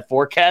I had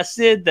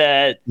forecasted,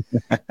 that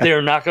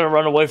they're not going to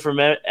run away from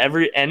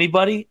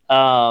anybody.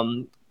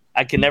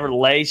 I can never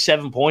lay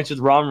 7 points with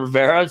Ron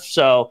Rivera.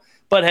 So,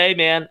 but hey,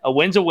 man, a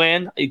win's a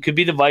win. It could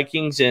be the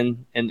Vikings,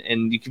 and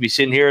you could be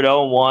sitting here at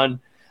 0-1.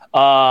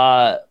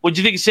 What'd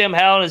you think of Sam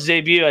Howell in his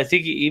debut? I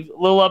think he a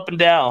little up and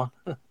down.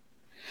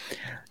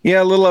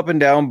 Yeah, a little up and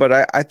down,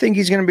 but I think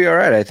he's going to be all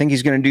right. I think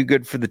he's going to do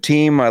good for the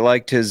team. I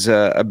liked his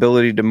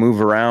ability to move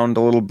around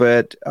a little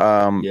bit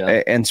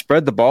and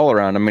spread the ball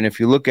around. I mean, if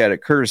you look at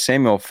it, Curtis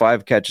Samuel,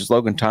 5 catches,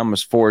 Logan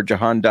Thomas, 4,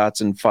 Jahan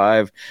Dotson,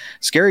 5,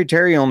 Scary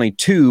Terry, only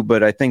 2,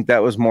 but I think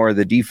that was more of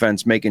the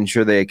defense making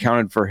sure they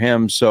accounted for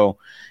him. So,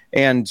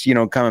 and,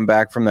 coming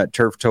back from that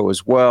turf toe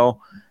as well.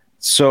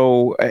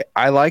 So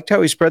I liked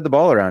how he spread the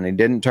ball around. He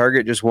didn't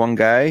target just one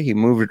guy. He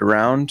moved it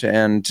around,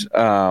 and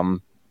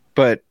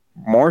but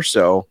more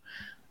so,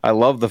 I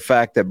love the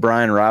fact that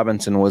Brian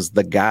Robinson was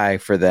the guy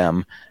for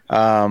them.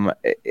 I'm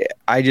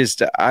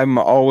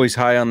always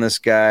high on this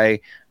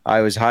guy.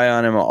 I was high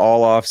on him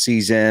all off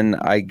season.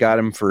 I got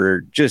him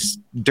for just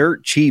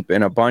dirt cheap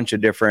in a bunch of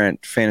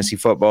different fantasy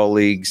football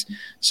leagues.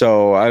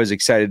 So I was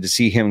excited to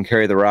see him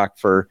carry the rock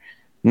for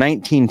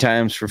 19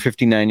 times for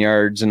 59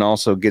 yards and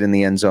also get in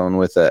the end zone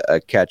with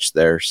a catch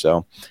there.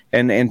 So,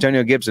 and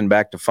Antonio Gibson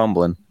back to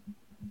fumbling.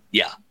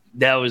 Yeah.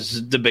 That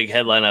was the big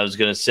headline I was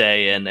going to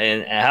say. And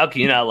how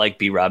can you not like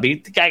B-Rob? The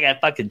guy got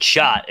fucking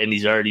shot, and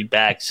he's already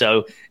back.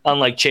 So,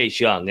 unlike Chase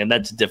Young, and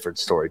that's a different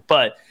story.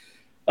 But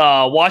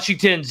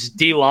Washington's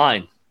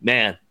D-line,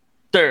 man,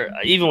 they're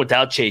even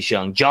without Chase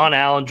Young, John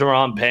Allen,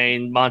 Jerome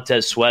Payne,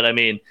 Montez Sweat. I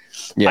mean,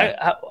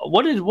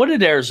 what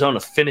did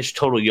Arizona finish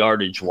total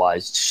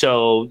yardage-wise?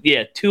 So,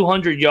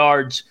 200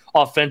 yards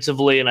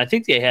offensively, and I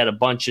think they had a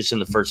bunch just in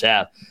the first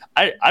half.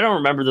 I don't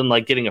remember them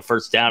getting a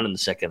first down in the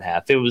second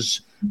half. It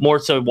was more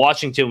so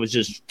Washington was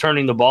just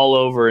turning the ball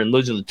over and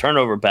losing the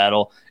turnover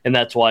battle, and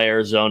that's why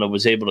Arizona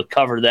was able to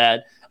cover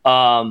that.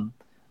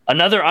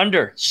 Another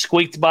under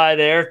squeaked by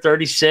there,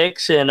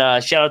 36,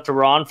 and shout out to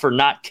Ron for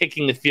not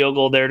kicking the field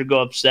goal there to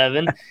go up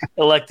 7.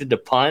 Elected to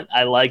punt.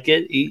 I like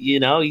it.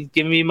 He's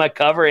giving me my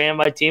cover and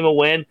my team a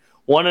win.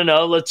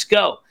 1-0. Let's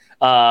go.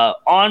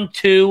 On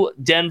to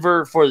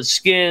Denver for the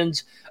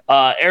Skins.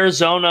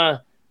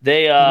 Arizona,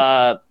 they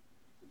got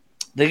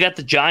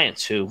the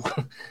Giants, who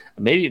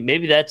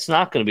maybe that's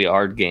not going to be a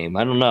hard game.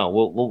 I don't know.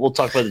 We'll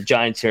talk about the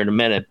Giants here in a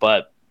minute.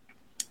 But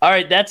all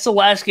right, that's the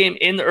last game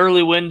in the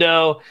early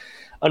window.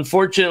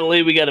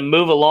 Unfortunately, we got to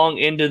move along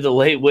into the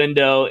late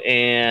window,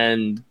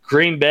 and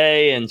Green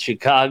Bay and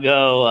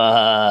Chicago.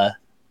 I'm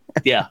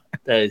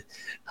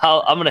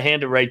going to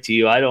hand it right to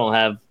you. I don't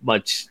have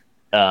much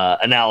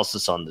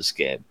analysis on this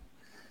game.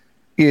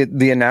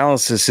 The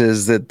analysis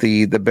is that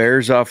the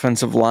Bears'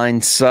 offensive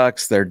line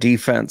sucks. Their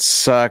defense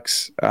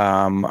sucks.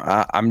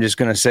 I'm just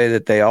going to say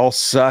that they all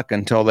suck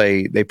until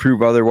they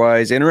prove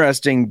otherwise.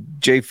 Interesting,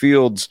 Jay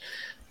Fields,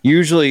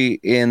 usually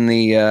in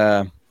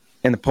the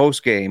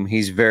post game,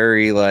 he's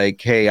very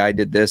like, hey, I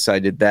did this, I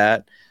did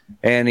that.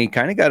 And he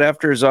kind of got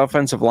after his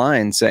offensive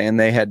line, saying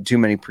they had too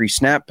many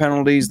pre-snap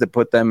penalties that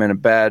put them in a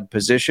bad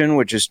position,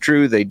 which is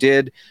true. They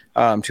did.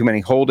 Too many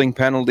holding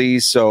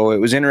penalties. So it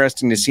was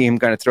interesting to see him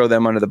kind of throw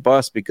them under the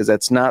bus, because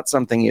that's not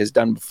something he has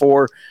done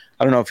before.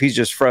 I don't know if he's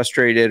just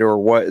frustrated or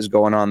what is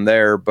going on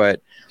there.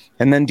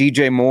 And then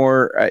DJ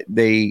Moore,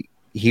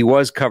 he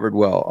was covered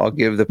well. I'll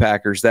give the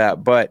Packers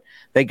that. But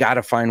they got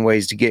to find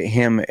ways to get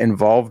him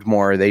involved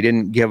more. They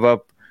didn't give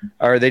up,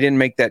 or they didn't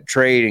make that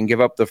trade and give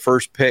up the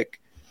first pick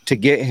to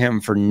get him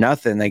for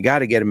nothing. They got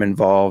to get him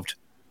involved.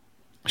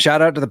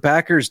 Shout out to the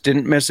Packers.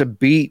 Didn't miss a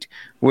beat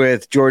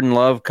with Jordan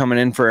Love coming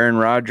in for Aaron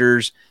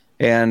Rodgers.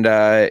 And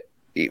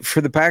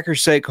for the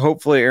Packers' sake,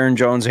 hopefully Aaron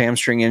Jones'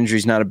 hamstring injury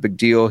is not a big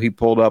deal. He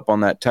pulled up on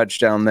that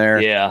touchdown there.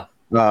 Yeah.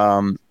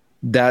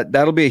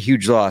 That'll be a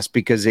huge loss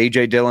because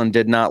A.J. Dillon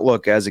did not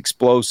look as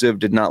explosive,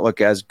 did not look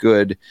as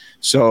good.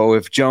 So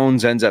if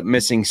Jones ends up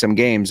missing some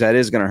games, that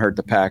is going to hurt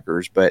the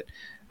Packers. But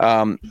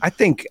I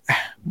think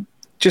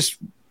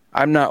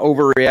I'm not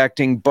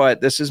overreacting,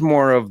 but this is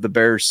more of the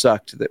Bears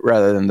sucked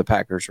rather than the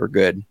Packers were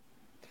good.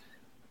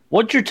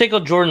 What's your take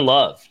on Jordan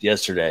Love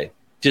yesterday?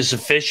 Just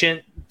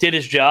efficient, did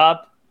his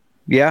job?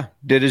 Yeah,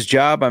 did his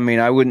job. I mean,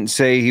 I wouldn't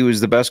say he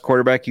was the best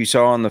quarterback you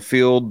saw on the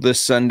field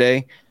this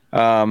Sunday.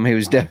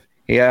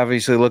 He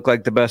obviously looked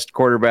like the best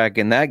quarterback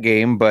in that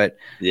game, but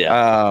he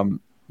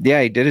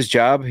did his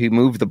job. He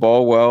moved the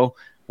ball well.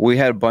 We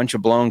had a bunch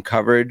of blown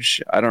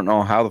coverage. I don't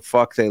know how the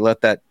fuck they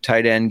let that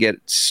tight end get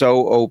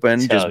so open,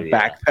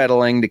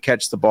 backpedaling to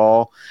catch the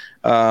ball.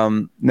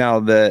 Now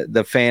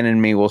the fan in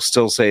me will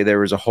still say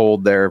there was a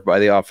hold there by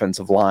the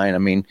offensive line. I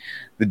mean,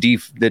 the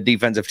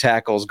defensive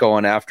tackle's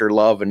going after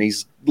Love, and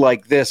he's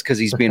like this because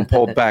he's being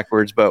pulled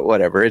backwards. But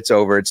whatever, it's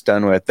over. It's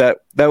done with. That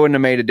wouldn't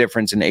have made a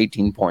difference in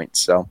 18 points.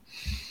 So,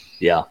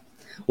 yeah.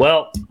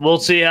 Well, we'll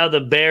see how the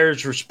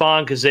Bears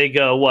respond because they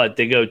go what?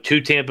 They go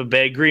to Tampa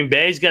Bay. Green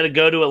Bay's got to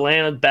go to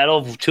Atlanta, battle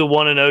of 2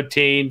 1-0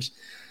 teams.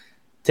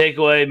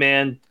 Takeaway,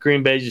 man,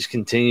 Green Bay just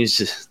continues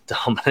to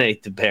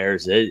dominate the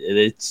Bears.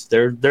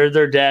 They're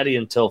their daddy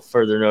until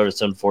further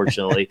notice,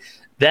 unfortunately.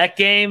 That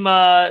game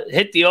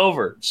hit the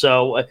over.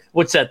 So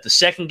what's that, the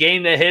second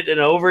game that hit an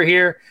over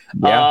here?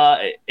 Yeah.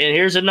 And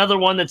here's another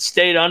one that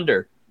stayed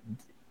under.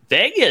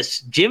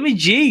 Vegas, Jimmy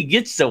G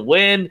gets the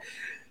win.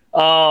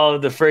 Oh,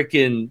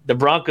 the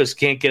Broncos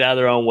can't get out of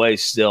their own way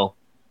still.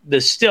 The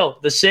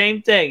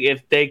same thing.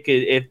 If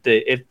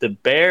the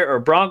Bear or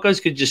Broncos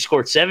could just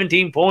score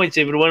 17 points,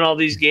 they would win all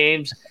these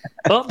games.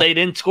 Well, they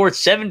didn't score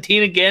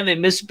 17 again. They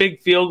missed a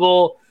big field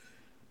goal.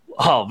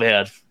 Oh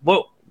man,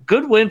 well,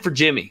 good win for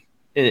Jimmy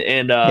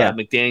and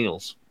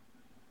McDaniels.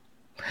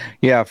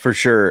 Yeah, for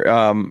sure.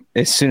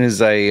 As soon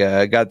as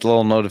I got the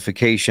little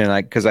notification,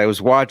 because I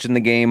was watching the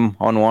game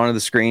on one of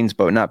the screens,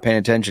 but not paying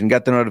attention,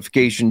 got the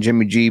notification,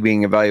 Jimmy G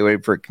being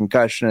evaluated for a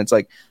concussion. It's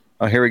like,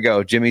 oh, here we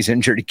go. Jimmy's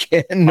injured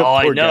again. Oh,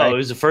 I know. Guy. It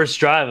was the first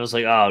drive. I was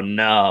like, oh,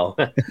 no.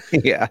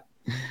 Yeah.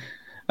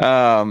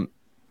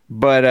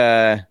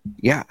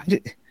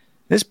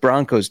 This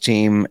Broncos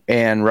team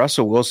and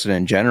Russell Wilson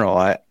in general,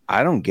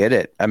 I don't get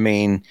it. I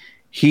mean,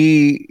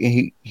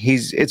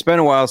 it's been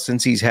a while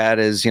since he's had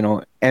his,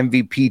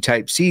 MVP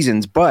type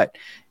seasons, but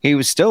he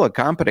was still a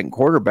competent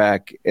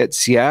quarterback at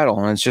Seattle.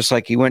 And it's just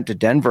like he went to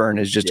Denver and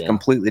is just a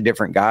completely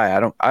different guy. I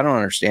don't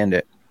understand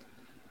it.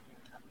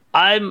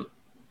 I'm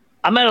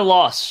at a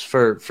loss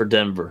for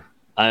Denver.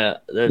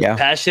 The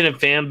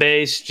passionate fan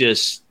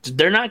base,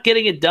 they're not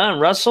getting it done.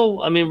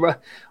 Russell's,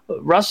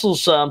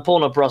 I'm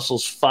pulling up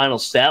Russell's final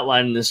stat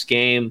line in this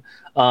game.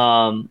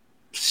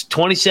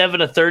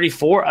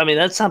 27-34. I mean,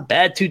 that's not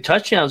bad. 2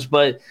 touchdowns,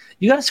 but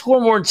you got to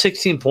score more than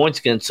 16 points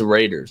against the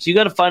Raiders. You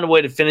got to find a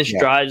way to finish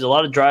drives. A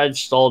lot of drives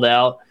stalled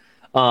out.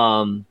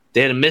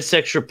 They had a missed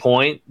extra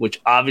point,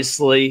 which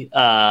obviously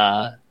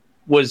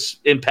was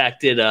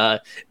impacted.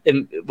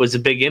 Was a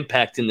big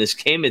impact in this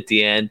game at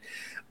the end.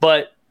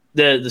 But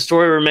the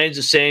story remains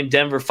the same.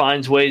 Denver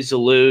finds ways to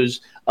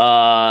lose. They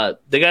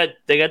got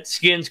the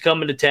Skins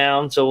coming to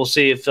town, so we'll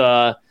see if.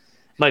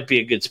 Might be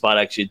a good spot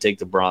actually to take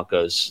the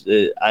Broncos.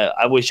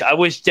 I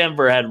wish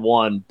Denver had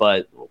won,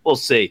 but we'll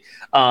see.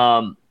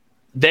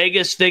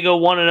 Vegas, they go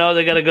 1-0.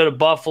 They got to go to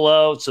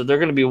Buffalo, so they're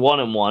going to be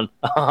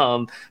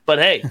 1-1. But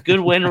hey,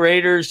 good win,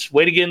 Raiders.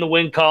 Way to get in the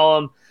win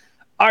column.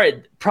 All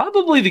right,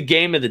 probably the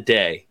game of the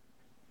day.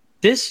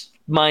 This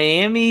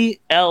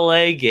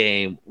Miami-LA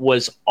game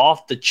was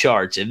off the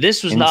charts, and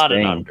this was not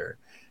an under.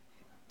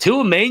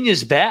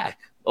 Tuamaini's back.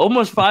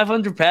 Almost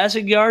 500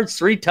 passing yards,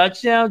 3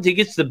 touchdowns. He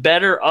gets the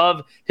better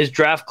of his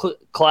draft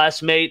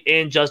classmate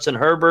and Justin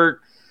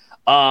Herbert.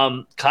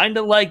 Kind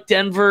of like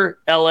Denver,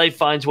 LA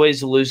finds ways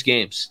to lose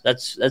games.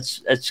 That's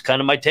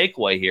kind of my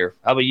takeaway here.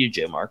 How about you,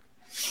 J. Mark?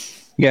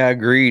 Yeah,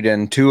 agreed.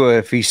 And Tua,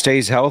 if he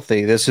stays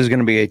healthy, this is going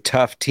to be a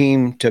tough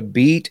team to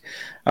beat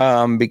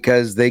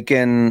because they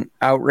can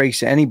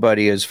outrace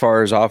anybody as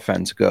far as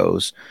offense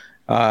goes.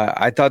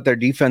 I thought their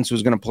defense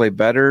was going to play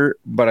better,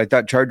 but I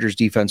thought Chargers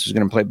defense was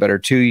going to play better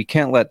too. You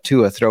can't let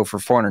Tua throw for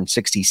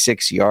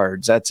 466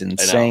 yards. That's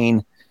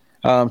insane.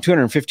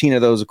 215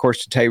 of those, of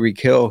course, to Tyreek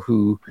Hill,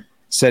 who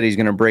said he's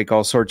going to break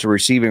all sorts of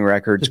receiving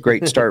records.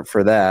 Great start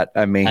for that.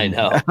 I mean, I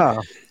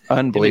know.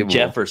 Unbelievable.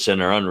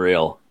 Jefferson are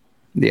unreal.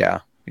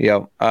 Yeah.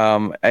 Yeah.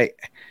 I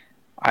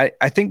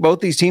think both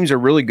these teams are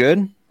really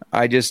good.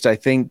 I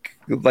think,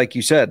 like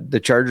you said,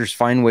 the Chargers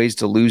find ways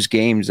to lose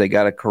games. They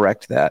got to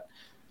correct that.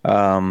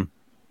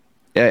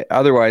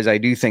 Otherwise, I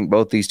do think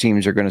both these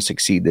teams are going to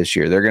succeed this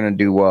year. They're going to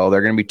do well.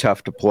 They're going to be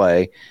tough to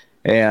play,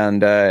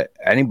 and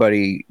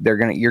you're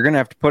going to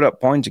have to put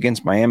up points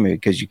against Miami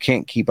because you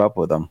can't keep up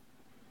with them.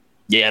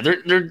 Yeah,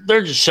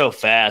 they're just so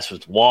fast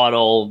with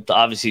Waddle.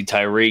 Obviously,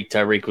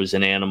 Tyreek was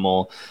an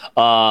animal.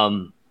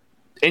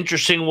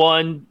 Interesting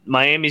one.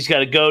 Miami's got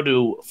to go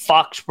to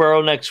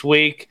Foxborough next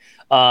week,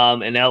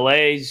 and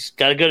LA's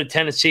got to go to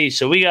Tennessee.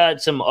 So we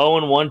got some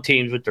 0-1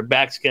 teams with their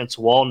backs against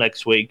the wall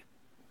next week,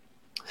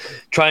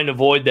 trying to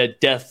avoid that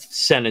death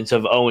sentence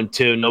of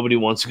 0-2. Nobody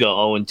wants to go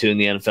 0-2 in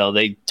the NFL.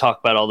 They talk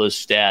about all those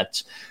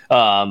stats.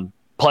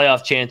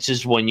 Playoff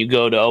chances when you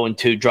go to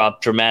 0-2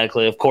 drop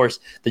dramatically. Of course,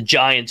 the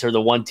Giants are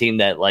the one team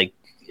that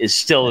is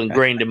still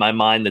ingrained in my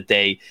mind that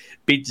they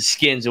beat the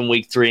Skins in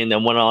week 3 and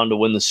then went on to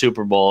win the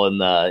Super Bowl in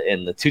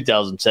the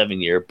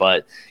 2007 year.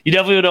 But you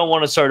definitely don't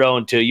want to start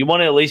 0-2. You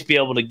want to at least be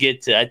able to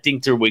get to, I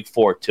think, through week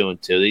 4,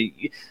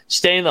 2-2.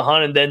 Stay in the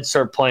hunt and then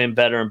start playing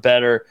better and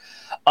better.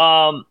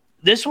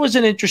 This was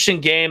an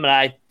interesting game, and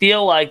I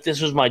feel like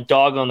this was my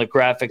dog on the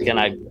graphic,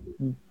 and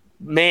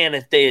man,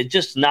 if they had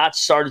just not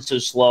started so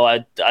slow,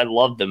 I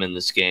loved them in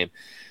this game.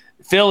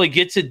 Philly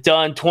gets it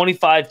done,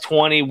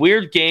 25-20.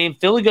 Weird game.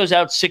 Philly goes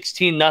out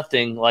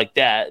 16-0 like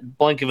that,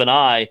 blink of an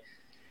eye,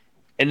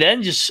 and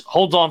then just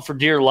holds on for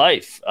dear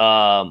life.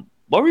 What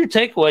were your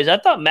takeaways? I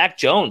thought Mac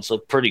Jones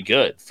looked pretty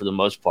good for the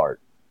most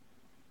part.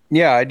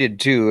 Yeah, I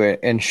did too.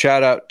 And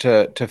shout out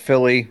to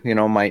Philly,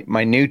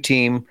 my new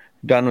team,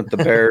 done with the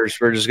Bears.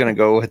 We're just going to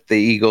go with the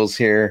Eagles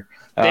here.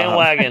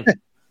 Bandwagon.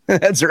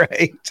 That's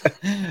right.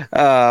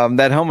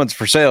 That helmet's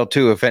for sale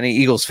too, if any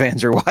Eagles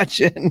fans are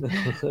watching.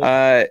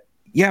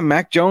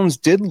 Mac Jones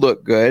did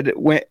look good.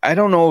 I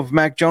don't know if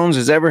Mac Jones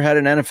has ever had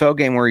an NFL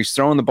game where he's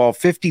thrown the ball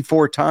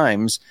 54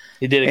 times.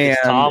 He did it because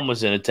Tom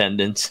was in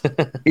attendance.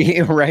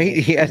 Right?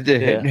 He had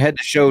to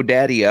show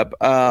daddy up.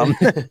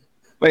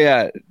 But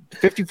yeah,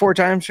 54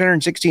 times,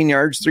 216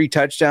 yards, 3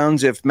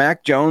 touchdowns. If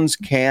Mac Jones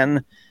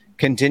can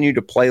continue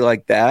to play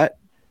like that,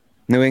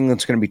 New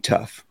England's going to be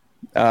tough.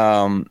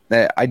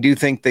 I do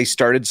think they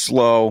started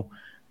slow,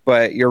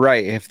 but you're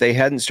right. If they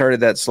hadn't started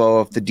that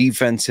slow, if the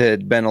defense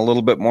had been a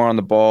little bit more on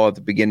the ball at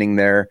the beginning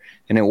there,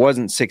 and it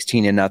wasn't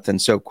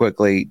 16-0 so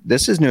quickly,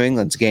 this is New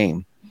England's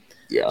game.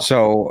 Yeah.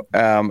 So,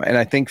 and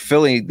I think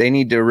Philly, they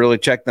need to really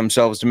check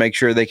themselves to make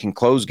sure they can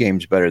close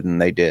games better than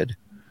they did.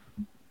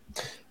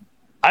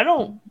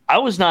 I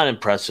was not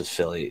impressed with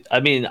Philly. I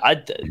mean,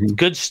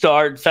 good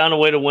start, found a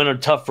way to win a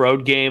tough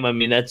road game. I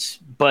mean,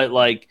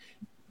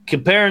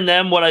 comparing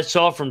them, what I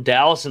saw from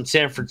Dallas and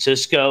San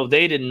Francisco,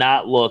 they did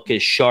not look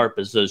as sharp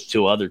as those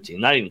two other teams,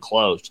 not even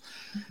close.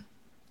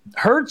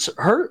 Hurts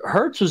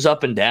was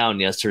up and down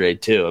yesterday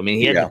too. I mean,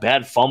 he had a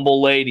bad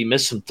fumble late. He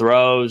missed some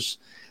throws.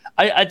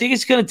 I think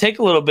it's going to take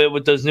a little bit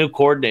with those new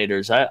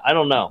coordinators. I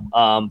don't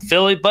know.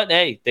 Philly, but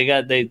hey, they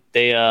got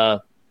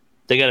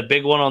a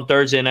big one on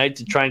Thursday night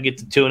to try and get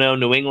to 2-0.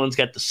 New England's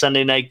got the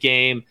Sunday night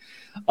game.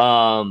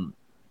 New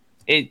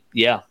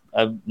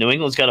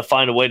England's got to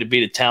find a way to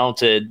beat a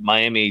talented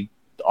Miami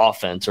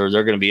offense, or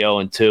they're going to be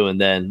 0-2. And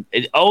then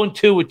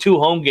 0-2 with 2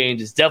 home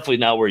games is definitely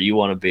not where you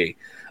want to be.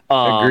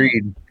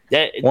 Agreed.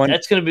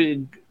 That's going to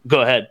be –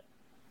 go ahead.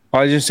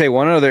 I was just say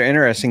one other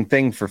interesting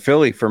thing for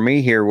Philly for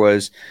me here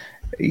was,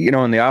 in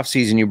the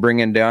offseason, you bring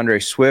in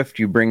DeAndre Swift,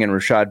 you bring in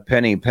Rashad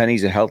Penny.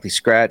 Penny's a healthy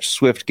scratch.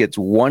 Swift gets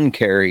 1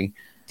 carry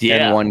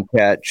and 1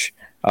 catch.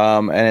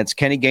 And it's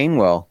Kenny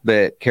Gainwell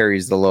that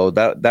carries the load.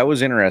 That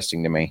was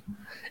interesting to me.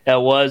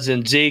 That was,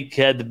 and Zeke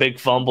had the big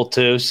fumble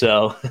too,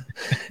 so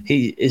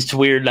it's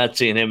weird not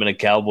seeing him in a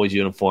Cowboys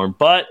uniform.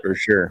 But for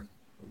sure,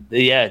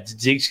 yeah,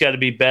 Zeke's got to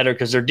be better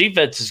because their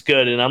defense is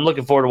good, and I'm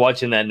looking forward to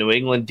watching that New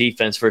England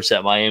defense versus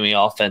that Miami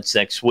offense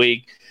next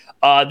week.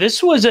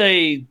 This was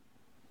a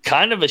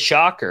kind of a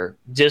shocker,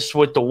 just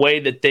with the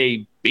way that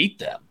they beat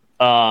them.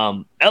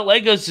 LA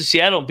goes to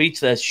Seattle and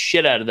beats the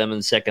shit out of them in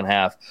the second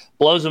half,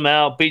 blows them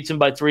out, beats them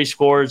by 3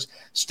 scores.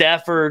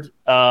 Stafford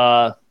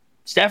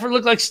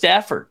looked like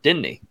Stafford,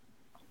 didn't he?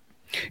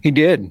 He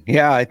did.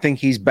 Yeah, I think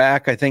he's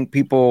back. I think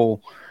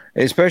people,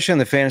 especially in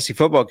the fantasy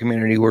football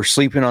community, were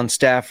sleeping on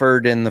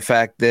Stafford and the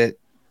fact that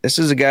this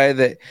is a guy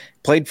that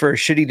played for a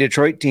shitty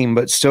Detroit team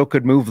but still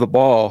could move the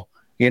ball,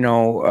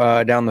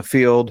 down the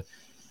field.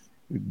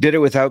 Did it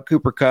without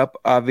Cooper Kupp,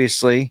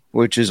 obviously,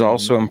 which is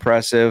also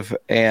impressive.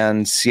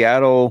 And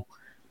Seattle,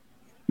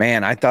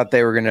 man, I thought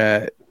they were going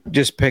to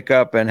just pick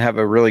up and have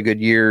a really good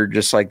year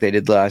just like they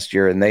did last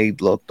year, and they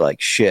looked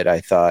like shit, I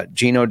thought.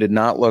 Geno did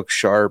not look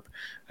sharp.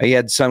 He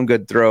had some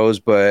good throws,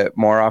 but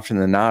more often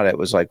than not, it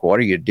was like, what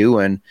are you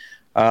doing?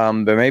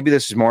 But maybe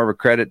this is more of a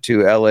credit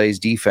to LA's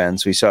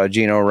defense. We saw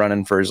Geno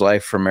running for his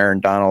life from Aaron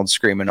Donald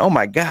screaming, oh,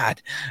 my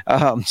God.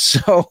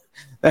 So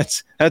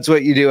that's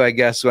what you do, I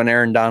guess, when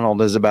Aaron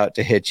Donald is about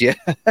to hit you.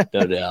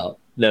 No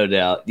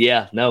doubt.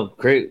 Yeah, no,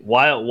 great.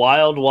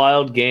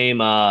 Wild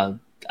game.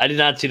 I did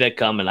not see that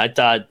coming. I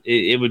thought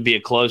it would be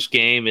a close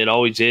game. It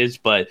always is.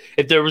 But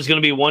if there was going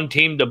to be one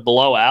team to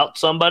blow out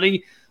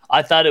somebody,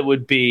 I thought it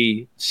would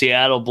be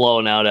Seattle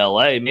blowing out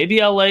L.A.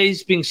 Maybe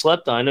L.A.'s being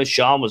slept on. I know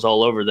Sean was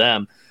all over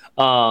them.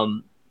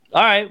 All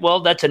right, well,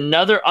 that's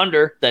another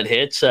under that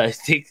hits. I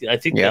think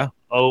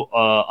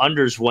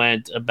unders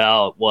went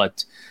about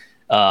what?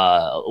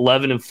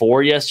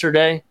 11-4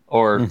 yesterday,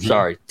 or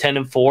sorry,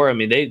 10-4. I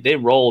mean, they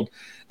rolled.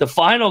 The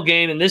final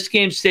game, and this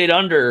game stayed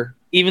under,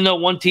 even though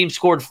one team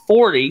scored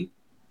 40.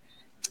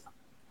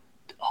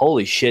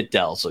 Holy shit,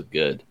 Dallas looked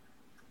good.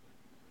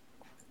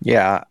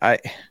 Yeah, I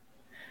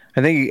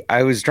think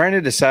I was trying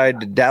to decide,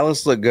 did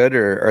Dallas look good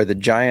or the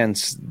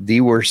Giants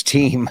the worst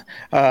team?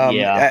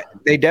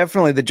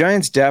 The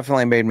Giants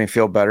definitely made me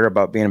feel better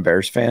about being a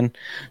Bears fan.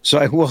 So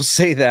I will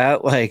say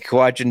that, like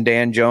watching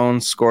Dan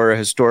Jones score a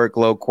historic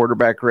low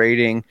quarterback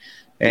rating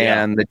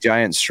and the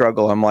Giants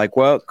struggle, I'm like,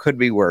 well, it could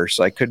be worse.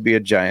 I could be a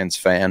Giants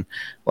fan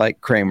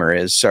like Kramer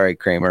is. Sorry,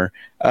 Kramer.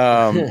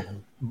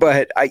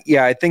 But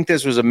I think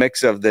this was a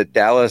mix of that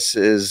Dallas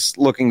is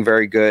looking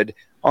very good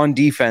on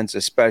defense,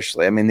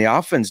 especially. I mean, the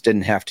offense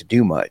didn't have to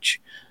do much.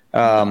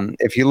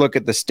 If you look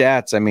at the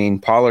stats, I mean,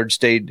 Pollard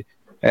stayed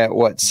at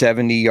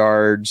 70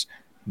 yards.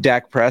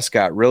 Dak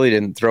Prescott really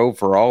didn't throw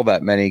for all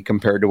that many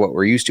compared to what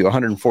we're used to,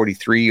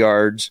 143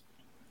 yards.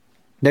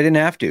 They didn't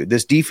have to.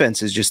 This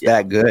defense is just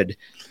that good.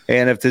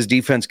 And if this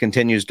defense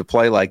continues to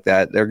play like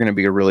that, they're going to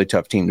be a really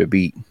tough team to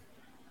beat.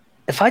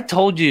 If I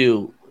told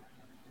you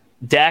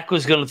Dak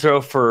was going to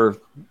throw for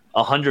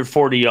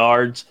 140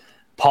 yards,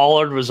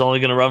 Pollard was only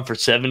going to run for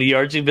 70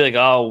 yards, you'd be like,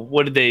 oh,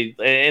 what did they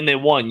 – and they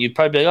won. You'd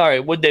probably be like, all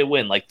right, what did they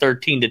win, like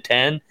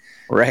 13-10?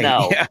 Right.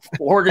 No. Yeah.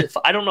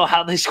 I don't know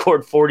how they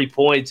scored 40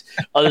 points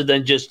other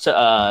than just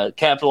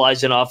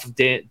capitalizing off of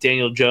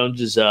Daniel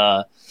Jones's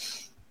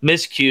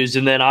miscues.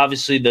 And then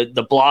obviously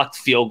the blocked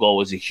field goal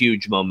was a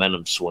huge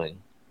momentum swing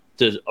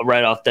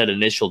right off that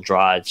initial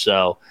drive.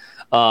 So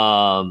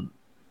LG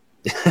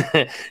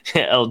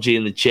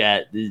in the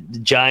chat, the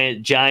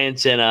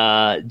Giants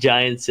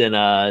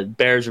and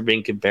Bears are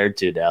being compared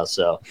to now.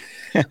 So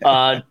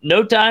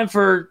no time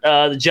for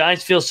the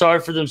Giants feel sorry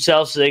for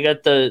themselves.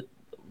 So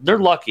they're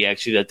lucky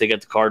actually that they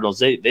got the Cardinals.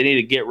 They need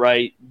to get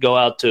right, go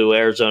out to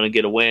Arizona and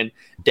get a win.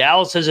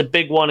 Dallas has a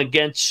big one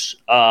against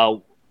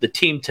the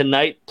team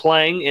tonight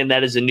playing, and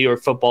that is the New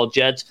York Football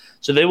Jets.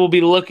 So they will be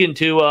looking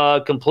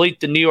to complete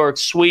the New York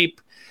sweep.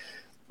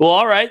 Well,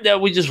 all right,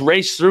 that we just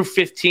raced through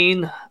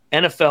 15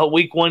 NFL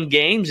Week 1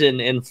 games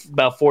in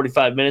about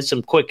 45 minutes,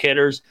 some quick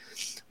hitters.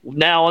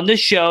 Now, on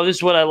this show, this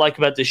is what I like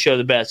about this show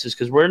the best, is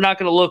because we're not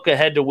going to look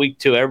ahead to Week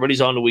 2.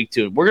 Everybody's on to Week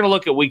 2. We're going to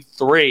look at Week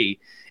 3,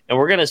 and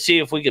we're going to see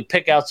if we can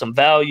pick out some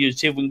values,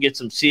 see if we can get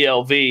some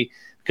CLV,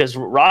 because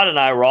Rod and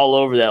I were all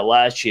over that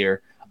last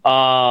year.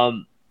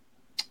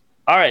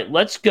 All right,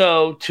 let's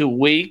go to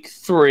Week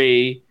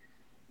 3,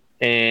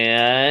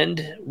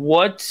 and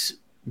what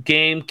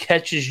game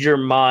catches your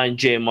mind,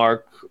 J.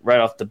 Mark, right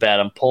off the bat?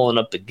 I'm pulling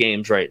up the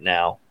games right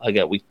now. I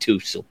got Week 2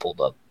 still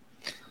pulled up.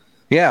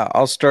 Yeah,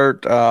 I'll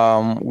start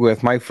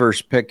with my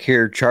first pick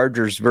here,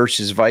 Chargers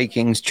versus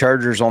Vikings.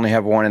 Chargers only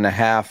have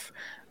 1.5.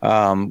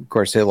 Of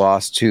course, they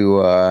lost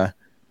to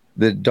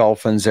the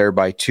Dolphins there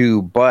by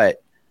 2,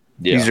 but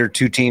these are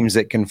two teams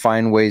that can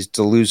find ways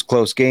to lose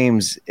close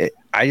games.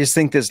 I just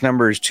think this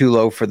number is too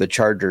low for the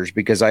Chargers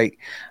because I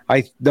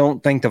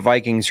don't think the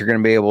Vikings are going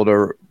to be able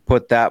to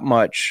put that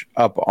much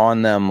up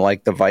on them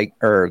like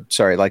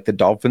the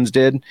Dolphins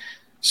did.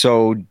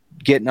 So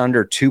getting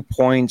under 2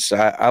 points,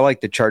 I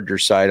like the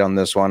Chargers side on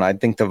this one. I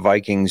think the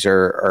Vikings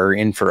are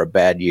in for a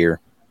bad year.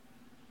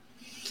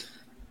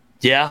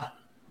 Yeah,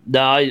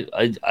 no,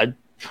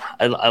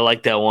 I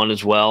like that one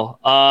as well.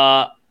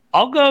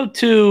 I'll go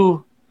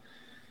to.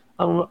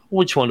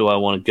 Which one do I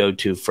want to go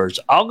to first?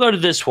 I'll go to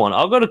this one.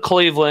 I'll go to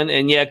Cleveland,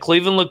 and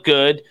Cleveland looked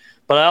good,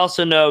 but I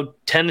also know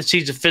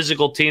Tennessee's a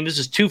physical team. This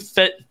is two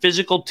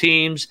physical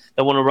teams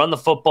that want to run the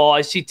football.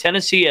 I see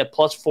Tennessee at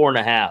plus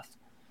 4.5.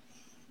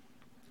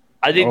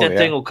 I think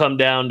thing will come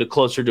down to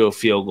closer to a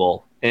field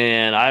goal,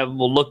 and I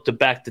will look to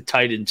back the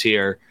Titans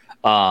here,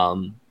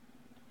 getting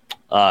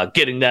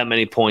that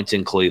many points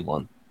in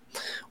Cleveland.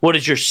 What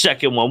is your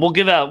second one? We'll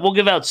give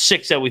out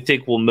 6 that we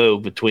think will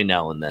move between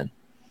now and then.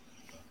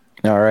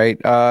 All right.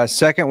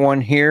 Second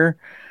one here,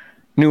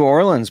 New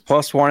Orleans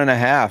plus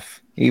 1.5,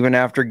 even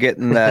after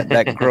getting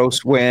that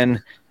gross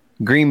win.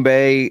 Green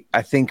Bay,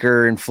 I think,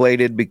 are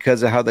inflated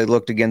because of how they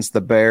looked against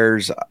the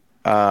Bears.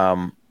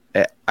 I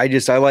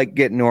like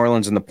getting New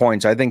Orleans in the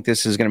points. I think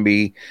this is going to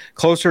be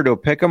closer to a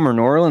pick 'em, or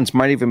New Orleans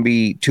might even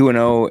be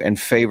 2-0 and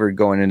favored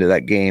going into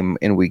that game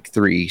in Week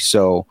 3.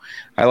 So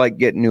I like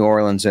getting New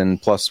Orleans in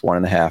plus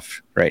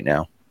 1.5 right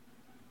now.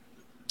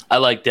 I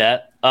like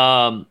that.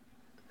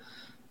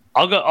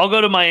 I'll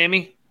go to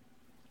Miami.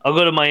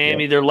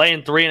 Yep. They're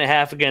laying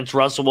 3.5 against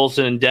Russell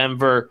Wilson in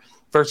Denver.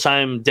 First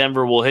time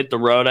Denver will hit the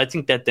road. I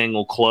think that thing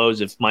will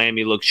close if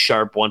Miami looks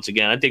sharp once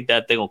again. I think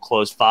that thing will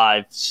close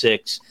 5,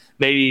 6,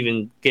 maybe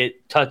even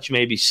get touch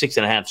maybe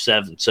 6.5,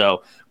 7.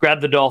 So grab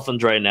the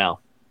Dolphins right now.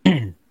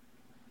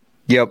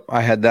 Yep,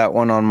 I had that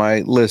one on my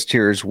list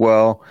here as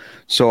well.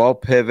 So I'll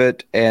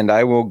pivot and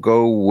I will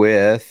go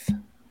with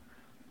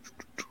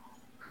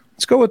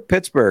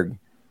Pittsburgh.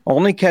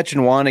 Only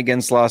catching 1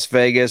 against Las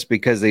Vegas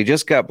because they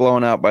just got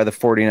blown out by the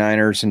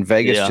 49ers and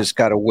Vegas just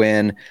got a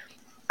win.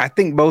 I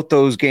think both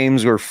those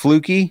games were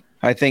fluky.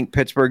 I think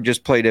Pittsburgh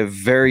just played a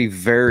very,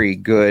 very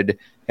good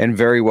and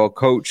very well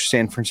coached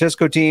San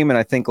Francisco team. And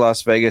I think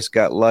Las Vegas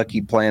got lucky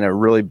playing a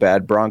really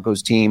bad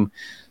Broncos team.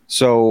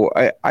 So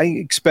I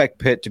expect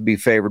Pitt to be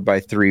favored by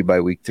 3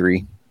 by week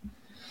 3.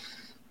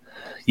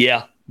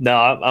 Yeah, no,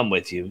 I'm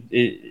with you.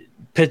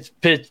 Pitt,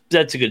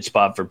 that's a good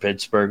spot for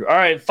Pittsburgh. All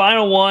right,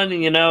 final one.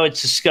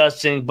 It's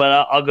disgusting,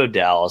 but I'll go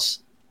Dallas.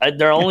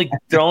 They're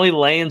only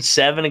laying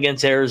 7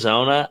 against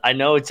Arizona. I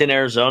know it's in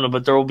Arizona,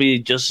 but there will be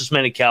just as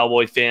many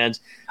Cowboy fans.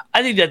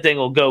 I think that thing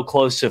will go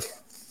close to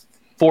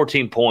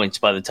 14 points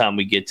by the time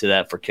we get to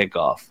that for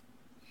kickoff.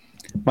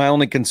 My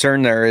only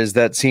concern there is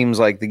that seems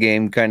like the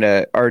game kind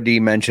of RD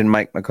mentioned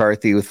Mike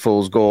McCarthy with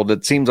Fool's Gold.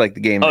 It seems like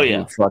the game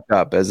would fuck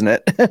up, isn't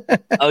it?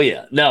 Oh,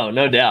 yeah.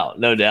 No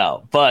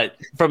doubt. But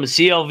from a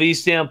CLV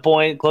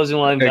standpoint, closing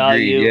line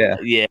value,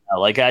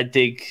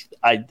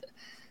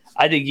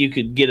 I think you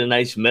could get a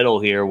nice middle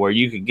here where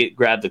you could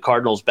grab the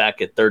Cardinals back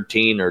at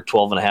 13 or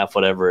 12.5,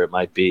 whatever it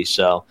might be.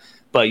 So,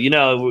 but you're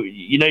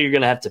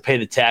going to have to pay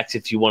the tax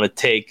if you want to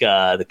take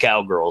the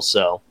Cowgirls.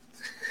 So,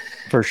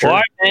 for sure. All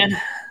right, man.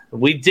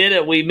 We did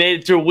it. We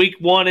made it through week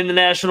 1 in the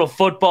National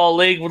Football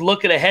League. We're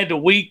looking ahead to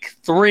week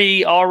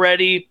 3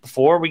 already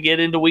before we get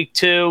into week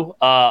 2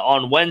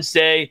 on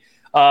Wednesday.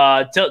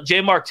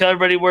 J-Mark, tell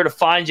everybody where to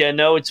find you. I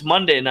know it's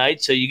Monday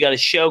night, so you got a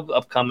show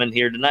upcoming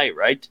here tonight,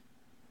 right?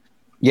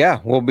 Yeah,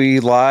 we'll be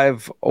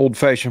live, Old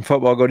Fashioned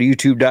Football. Go to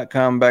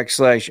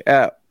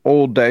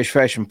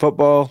youtube.com/@old-fashioned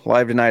football.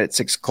 Live tonight at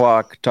 6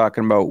 o'clock,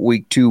 talking about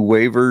week 2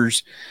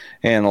 waivers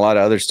and a lot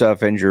of other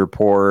stuff, injury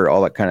report,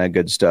 all that kind of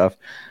good stuff.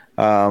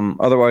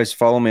 Otherwise,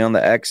 follow me on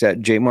the X at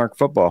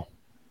JMarkFootball.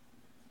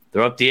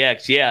 They're up the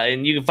X, yeah.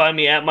 And you can find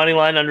me at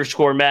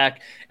Moneyline_Mac.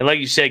 And like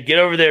you said, get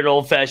over there to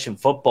Old Fashioned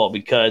Football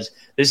because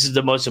this is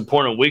the most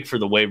important week for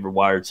the waiver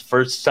wire. It's the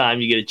first time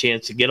you get a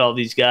chance to get all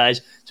these guys.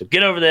 So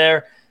get over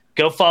there.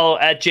 Go follow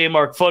at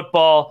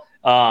JMarkFootball.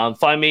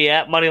 Find me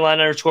at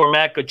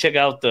Moneyline_Mac. Go check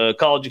out the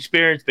college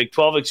experience, Big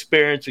 12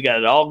 experience. We got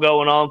it all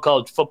going on.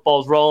 College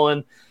football's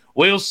rolling.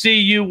 We'll see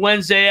you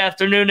Wednesday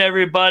afternoon,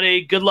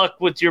 everybody. Good luck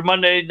with your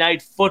Monday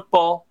night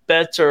football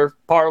bets or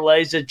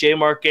parlays that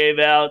J-Mark gave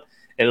out,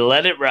 and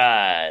let it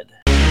ride.